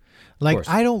 Like,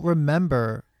 I don't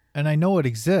remember... And I know it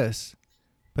exists,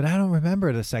 but I don't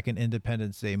remember the second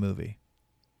Independence Day movie.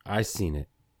 I seen it.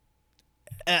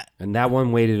 And that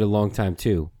one waited a long time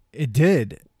too. It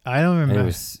did. I don't remember.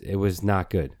 And it was not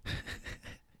good.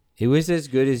 It was as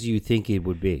good as you think it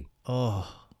would be.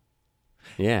 Oh.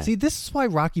 Yeah. See, this is why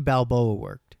Rocky Balboa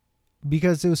worked.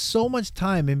 Because there was so much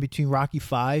time in between Rocky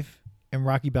 5 and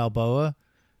Rocky Balboa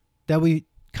that we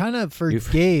kind of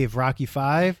forgave Rocky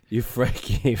 5. You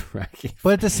forgave Rocky.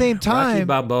 But at the same time, Rocky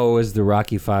Balboa was the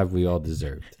Rocky 5 we all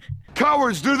deserved.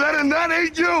 Cowards do that, and that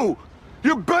ain't you.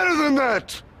 You're better than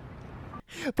that.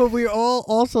 But we all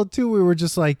also too. We were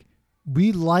just like,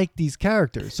 we like these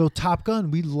characters. So Top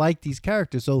Gun, we like these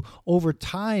characters. So over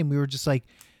time, we were just like,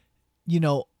 you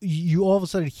know, you all of a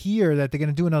sudden hear that they're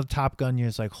gonna do another Top Gun. You're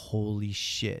just like, holy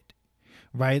shit,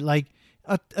 right? Like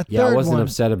A third Yeah, I wasn't one,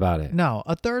 upset about it. No,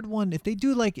 a third one. If they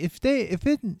do like if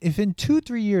in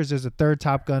 2-3 years there's a third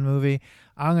Top Gun movie,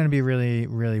 I'm gonna be really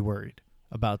really worried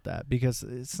about that because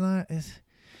it's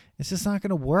just not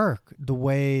gonna work the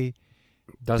way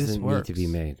Doesn't this need works. to be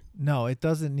made. No, it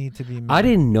doesn't need to be made. I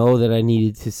didn't know that I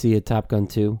needed to see a Top Gun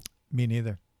 2, Me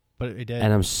neither, but it did.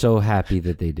 and I'm so happy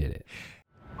that they did it.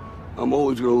 I'm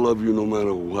always gonna love you no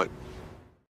matter what.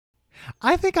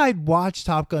 I think I'd watch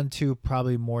Top Gun 2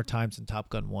 probably more times than Top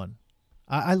Gun 1.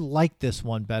 I like this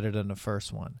one better than the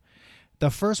first one. The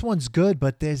first one's good,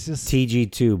 but there's just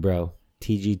TG2, bro.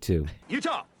 TG2.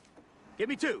 Utah, give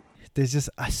me 2. there's just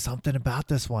something about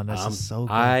this one that's just so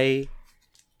good. I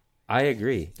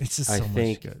agree. It's just I so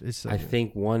think, much good. It's so I good.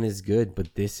 think one is good,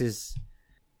 but there's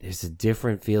a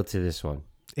different feel to this one.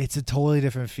 It's a totally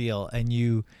different feel, and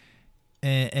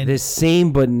The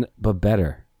same, but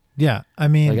better. yeah. I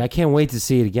mean, Like I can't wait to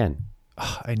see it again.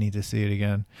 I need to see it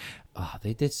again. Oh,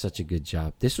 they did such a good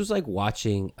job. This was like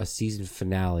watching a season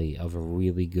finale of a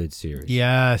really good series.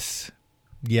 Yes.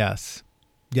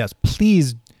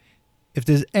 Please, if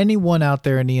there's anyone out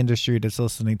there in the industry that's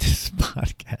listening to this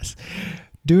podcast,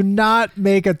 do not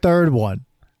make a third one.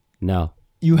 No.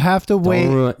 You have to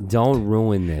wait. Don't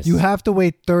ruin this. You have to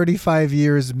wait 35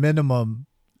 years minimum,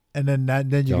 and then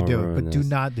you can Don't do it. ruin But do this.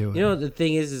 not do it. You know, the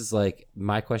thing is like,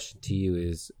 my question to you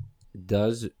is,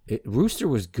 Rooster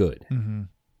was good, Mm-hmm.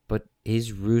 but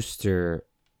is Rooster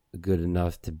good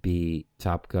enough to be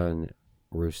Top Gun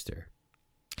Rooster?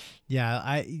 Yeah,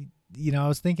 I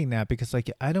was thinking that because like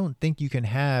I don't think you can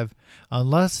have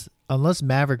unless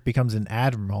Maverick becomes an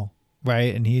admiral,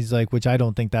 right? And he's like, which I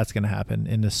don't think that's going to happen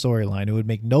in the storyline. It would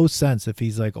make no sense if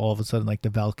he's like all of a sudden like the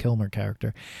Val Kilmer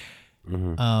character.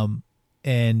 Mm-hmm.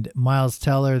 And Miles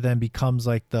Teller then becomes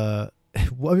like the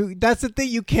well, I mean, that's the thing,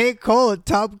 you can't call it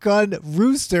Top Gun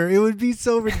Rooster. It would be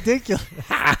so ridiculous.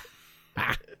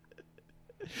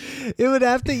 It would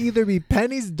have to either be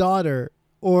Penny's daughter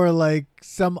or like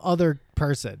some other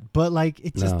person, but like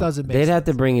it just doesn't make They'd sense. have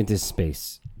to bring it to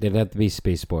space. They'd have to be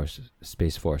Space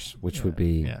Force, which would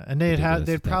be and ridiculous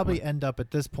they'd at that probably point. end up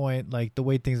at this point like the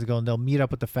way things are going. They'll meet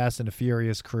up with the Fast and the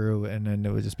Furious crew, and then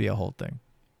it would just be a whole thing.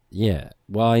 Yeah.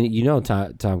 Well, you know,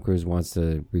 Tom Cruise wants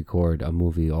to record a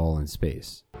movie all in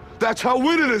space. That's how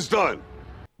winning is done.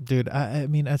 Dude, I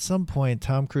mean, at some point,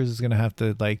 Tom Cruise is gonna have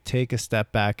to like take a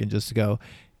step back and just go,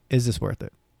 "Is this worth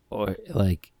it?" Or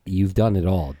like, you've done it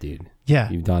all, dude. Yeah,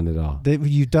 You've done it all,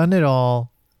 you've done it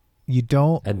all. You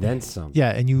don't. and then some.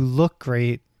 Yeah, and you look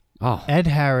great. Oh, Ed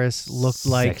Harris looked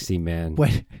like sexy man.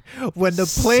 when the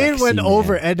plane Sexy went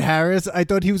over man. Ed Harris, I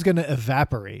thought he was gonna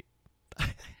evaporate.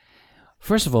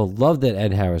 First of all, love that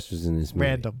Ed Harris was in this movie.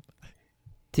 Random.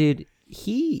 Dude,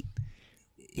 he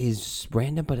is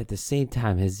random, but at the same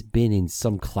time has been in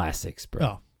some classics,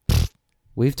 bro. Oh,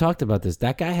 We've talked about this.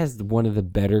 That guy has one of the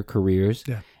better careers.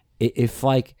 Yeah.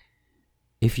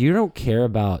 If you don't care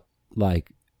about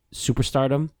like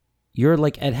superstardom, you're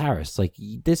like Ed Harris. Like,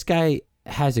 this guy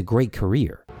has a great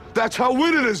career. That's how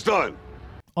winning is done.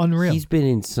 unreal. He's been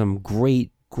in some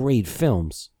great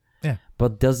films. Yeah.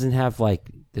 But doesn't have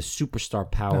like the superstar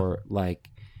power, like,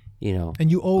 you know.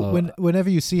 And whenever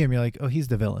you see him, you're like, oh, he's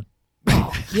the villain.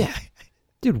 Oh, yeah.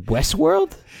 Dude,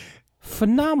 Westworld?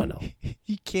 Phenomenal.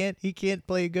 He can't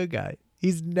play a good guy.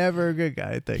 He's never a good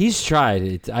guy, I think. He's tried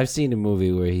it. I've seen a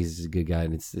movie where he's a good guy,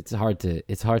 and it's hard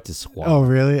to swallow. Oh,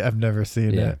 really? I've never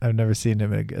seen Yeah. it. I've never seen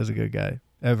him as a good guy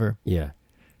ever. Yeah,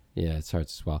 it's hard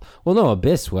to swallow. Well, no,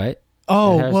 Abyss, what?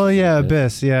 Oh, Harris well, is yeah, Abyss.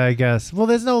 Abyss. Yeah, I guess. Well,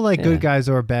 there's no like Yeah. good guys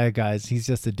or bad guys. He's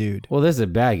just a dude. Well, there's a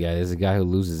bad guy. There's a guy who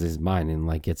loses his mind and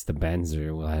like gets the bends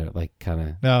or like kind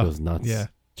of goes nuts. yeah.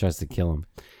 Tries to kill him.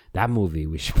 That movie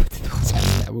we should put to the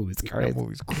test. That movie's crazy. That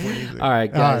movie's crazy. All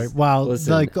right, guys. Wow.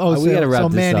 Listen, like, we gotta wrap so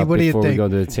this Manny, up what do you before we think? go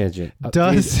to the tangent.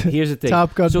 Does here's the thing.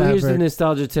 Top Gun so here's the Maverick-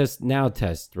 nostalgia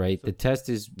test, right? The test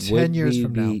is 10 years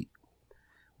from now.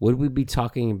 Would we be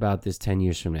talking about this 10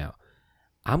 years from now?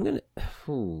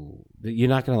 You're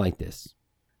not gonna like this.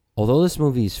 Although this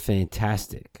movie is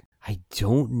fantastic, I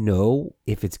don't know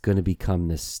if it's gonna become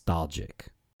nostalgic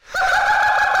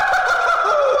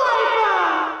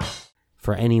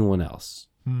for anyone else.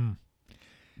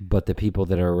 But the people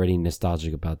that are already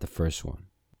nostalgic about the first one.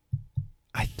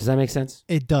 Does that make sense?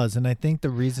 It does, and I think the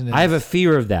reason is I have a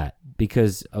fear of that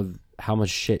because of how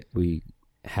much shit we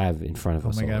have in front of oh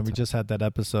us. my all the god, we time. just had that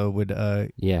episode with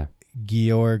Yeah.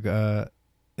 Georg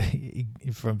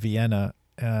from Vienna.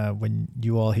 When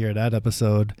you all hear that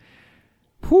episode,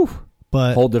 Whew.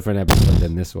 but Whole different episode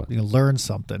than this one. you learned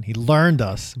something. He learned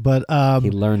us, but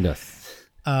He learned us.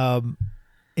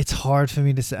 It's hard for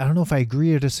me to say. I don't know if I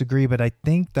agree or disagree, but I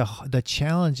think the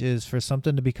challenge is for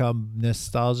something to become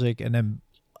nostalgic and then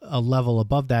a level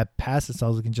above that, past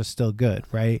nostalgic and just still good,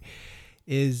 right?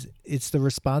 It's the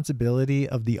responsibility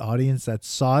of the audience that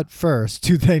saw it first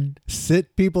to then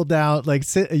sit people down, like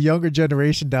sit a younger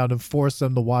generation down and force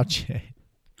them to watch it.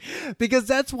 Because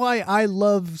that's why I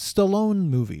love Stallone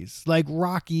movies like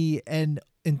Rocky and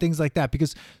things like that,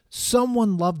 because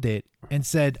someone loved it and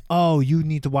said, oh, you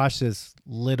need to watch this,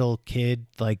 little kid,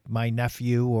 like my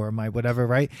nephew or my whatever,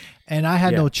 right? And I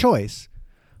had no choice.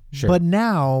 Sure. But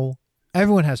now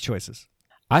everyone has choices.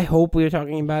 I hope we are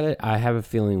talking about it. I have a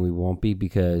feeling we won't be,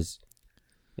 because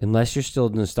unless you're still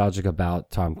nostalgic about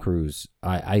Tom Cruise,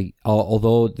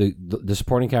 although the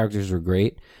supporting characters were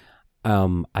great,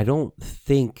 I don't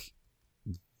think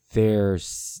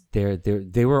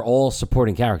they were all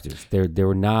supporting characters. They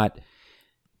were not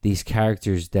these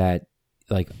characters that,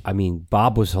 like, I mean,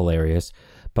 Bob was hilarious,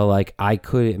 but like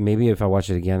maybe if I watch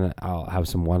it again, I'll have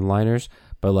some one-liners.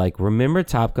 But like, remember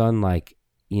Top Gun? Like,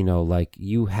 you know, like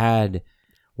you had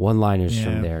one-liners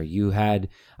from there. You had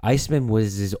Iceman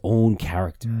was his own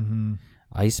character. Mm-hmm.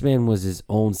 Iceman was his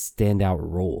own standout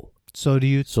role. So do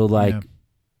you? So like,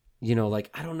 you know, like,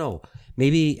 I don't know.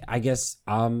 Maybe, I guess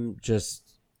I'm just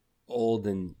old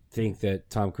and think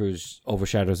that Tom Cruise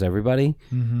overshadows everybody.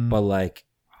 Mm-hmm. But like,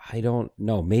 I don't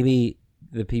know. Maybe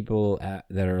the people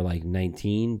that are like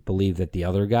 19 believe that the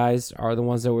other guys are the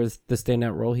ones that were the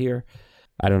standout role here.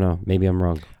 I don't know. Maybe I'm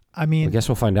wrong. I mean, I guess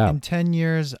we'll find out. In 10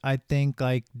 years, I think,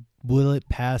 like, will it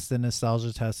pass the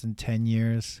nostalgia test in 10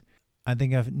 years? I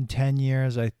think in 10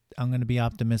 years, I'm going to be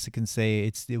optimistic and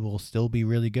say it will still be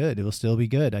really good. It will still be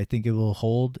good. I think it will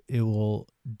hold. It will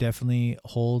definitely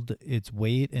hold its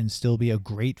weight and still be a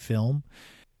great film.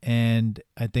 And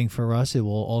I think for us, it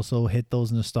will also hit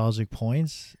those nostalgic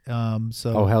points.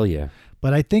 Oh, hell yeah.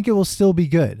 But I think it will still be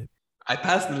good. I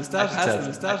passed the nostalgia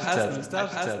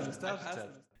test.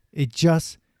 It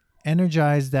just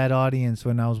energized that audience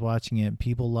when I was watching it.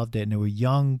 People loved it, and there were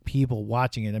young people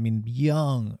watching it. I mean,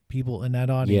 young people in that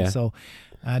audience. Yeah. So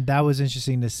that was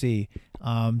interesting to see.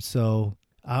 So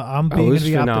I'm It being was to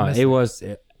be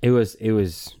optimistic. It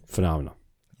was phenomenal.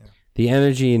 Yeah. The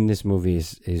energy in this movie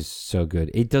is so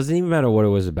good. It doesn't even matter what it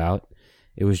was about.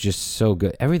 It was just so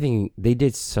good. Everything, they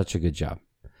did such a good job.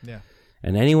 Yeah.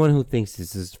 And anyone who thinks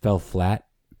this fell flat,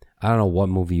 I don't know what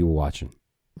movie you were watching.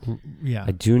 Yeah.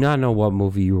 I do not know what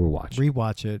movie you were watching.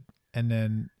 Rewatch it, and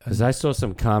then because I saw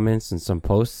some comments and some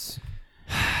posts.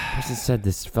 Person said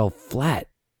this fell flat.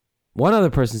 One other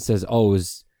person says, "Oh,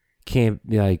 it can't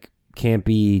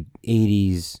be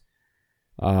 80s,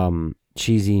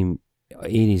 cheesy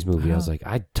 80s movie." I was like,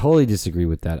 I totally disagree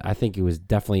with that. I think it was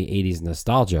definitely 80s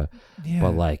nostalgia,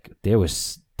 but like it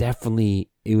was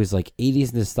like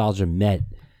 80s nostalgia met.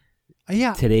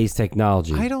 Today's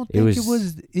technology. I don't think it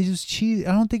was cheesy.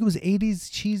 I don't think it was 80s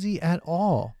cheesy at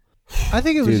all. I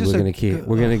think it was just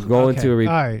we're gonna go into a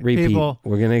repeat. People.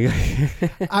 We're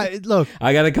gonna look.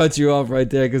 I gotta cut you off right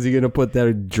there because you're gonna put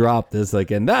that drop that's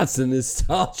like, and that's a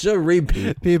nostalgia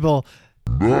repeat. People,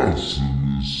 That's a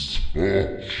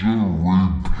nostalgia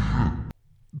repeat.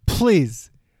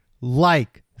 Please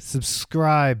like,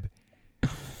 subscribe,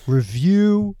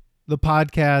 review the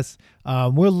podcast.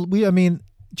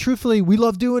 Truthfully, we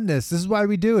love doing this. This is why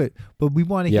we do it. But we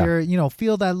want to hear,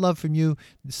 feel that love from you.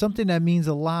 Something that means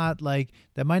a lot, like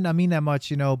that might not mean that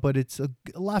much, but it's a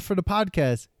lot for the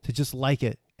podcast to just like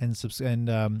it and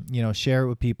share it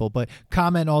with people. But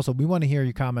comment also. We want to hear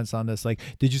your comments on this. Like,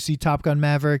 did you see Top Gun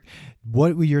Maverick?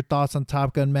 What were your thoughts on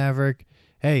Top Gun Maverick?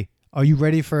 Hey, are you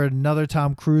ready for another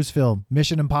Tom Cruise film?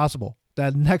 Mission Impossible.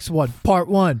 That next one, part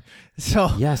 1. So,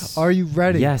 yes. Are you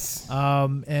ready? Yes.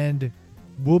 And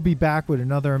we'll be back with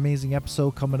another amazing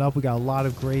episode coming up. We got a lot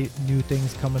of great new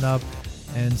things coming up.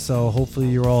 And so hopefully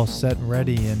you're all set and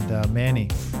ready. And Manny,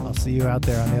 I'll see you out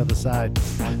there on the other side.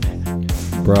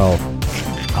 Bro,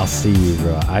 I'll see you,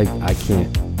 bro. I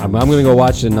can't. I'm going to go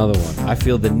watch another one. I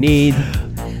feel the need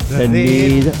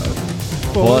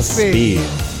for speed.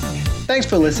 Thanks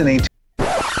for listening. All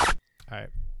right.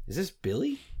 Is this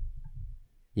Billy?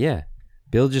 Yeah.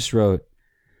 Bill just wrote,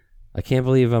 I can't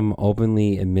believe I'm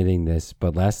openly admitting this,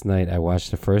 but last night I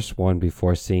watched the first one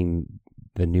before seeing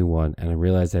the new one, and I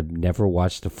realized I've never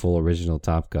watched the full original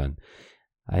Top Gun.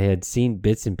 I had seen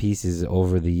bits and pieces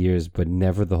over the years, but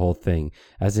never the whole thing.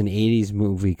 As an 80s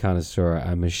movie connoisseur,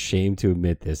 I'm ashamed to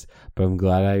admit this, but I'm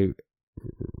glad I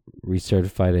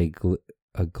recertified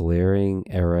a glaring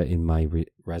error in my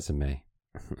resume.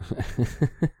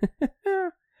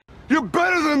 You're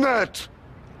better than that!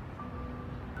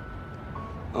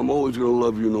 I'm always gonna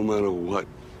love you no matter what.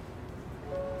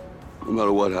 No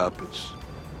matter what happens.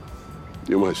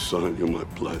 You're my son, you're my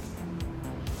blood.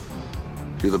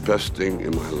 You're the best thing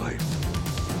in my life.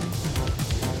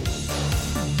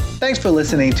 Thanks for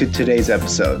listening to today's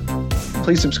episode.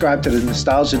 Please subscribe to the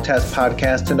Nostalgia Test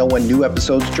podcast to know when new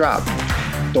episodes drop.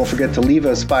 Don't forget to leave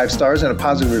us 5 stars and a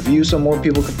positive review so more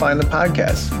people can find the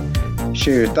podcast.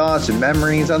 Share your thoughts and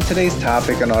memories on today's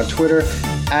topic on our Twitter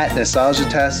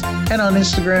 @NostalgiaTest and on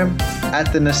Instagram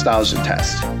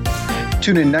 @TheNostalgiaTest.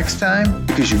 Tune in next time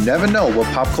because you never know what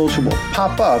pop culture will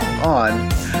pop up on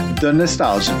The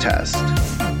Nostalgia Test.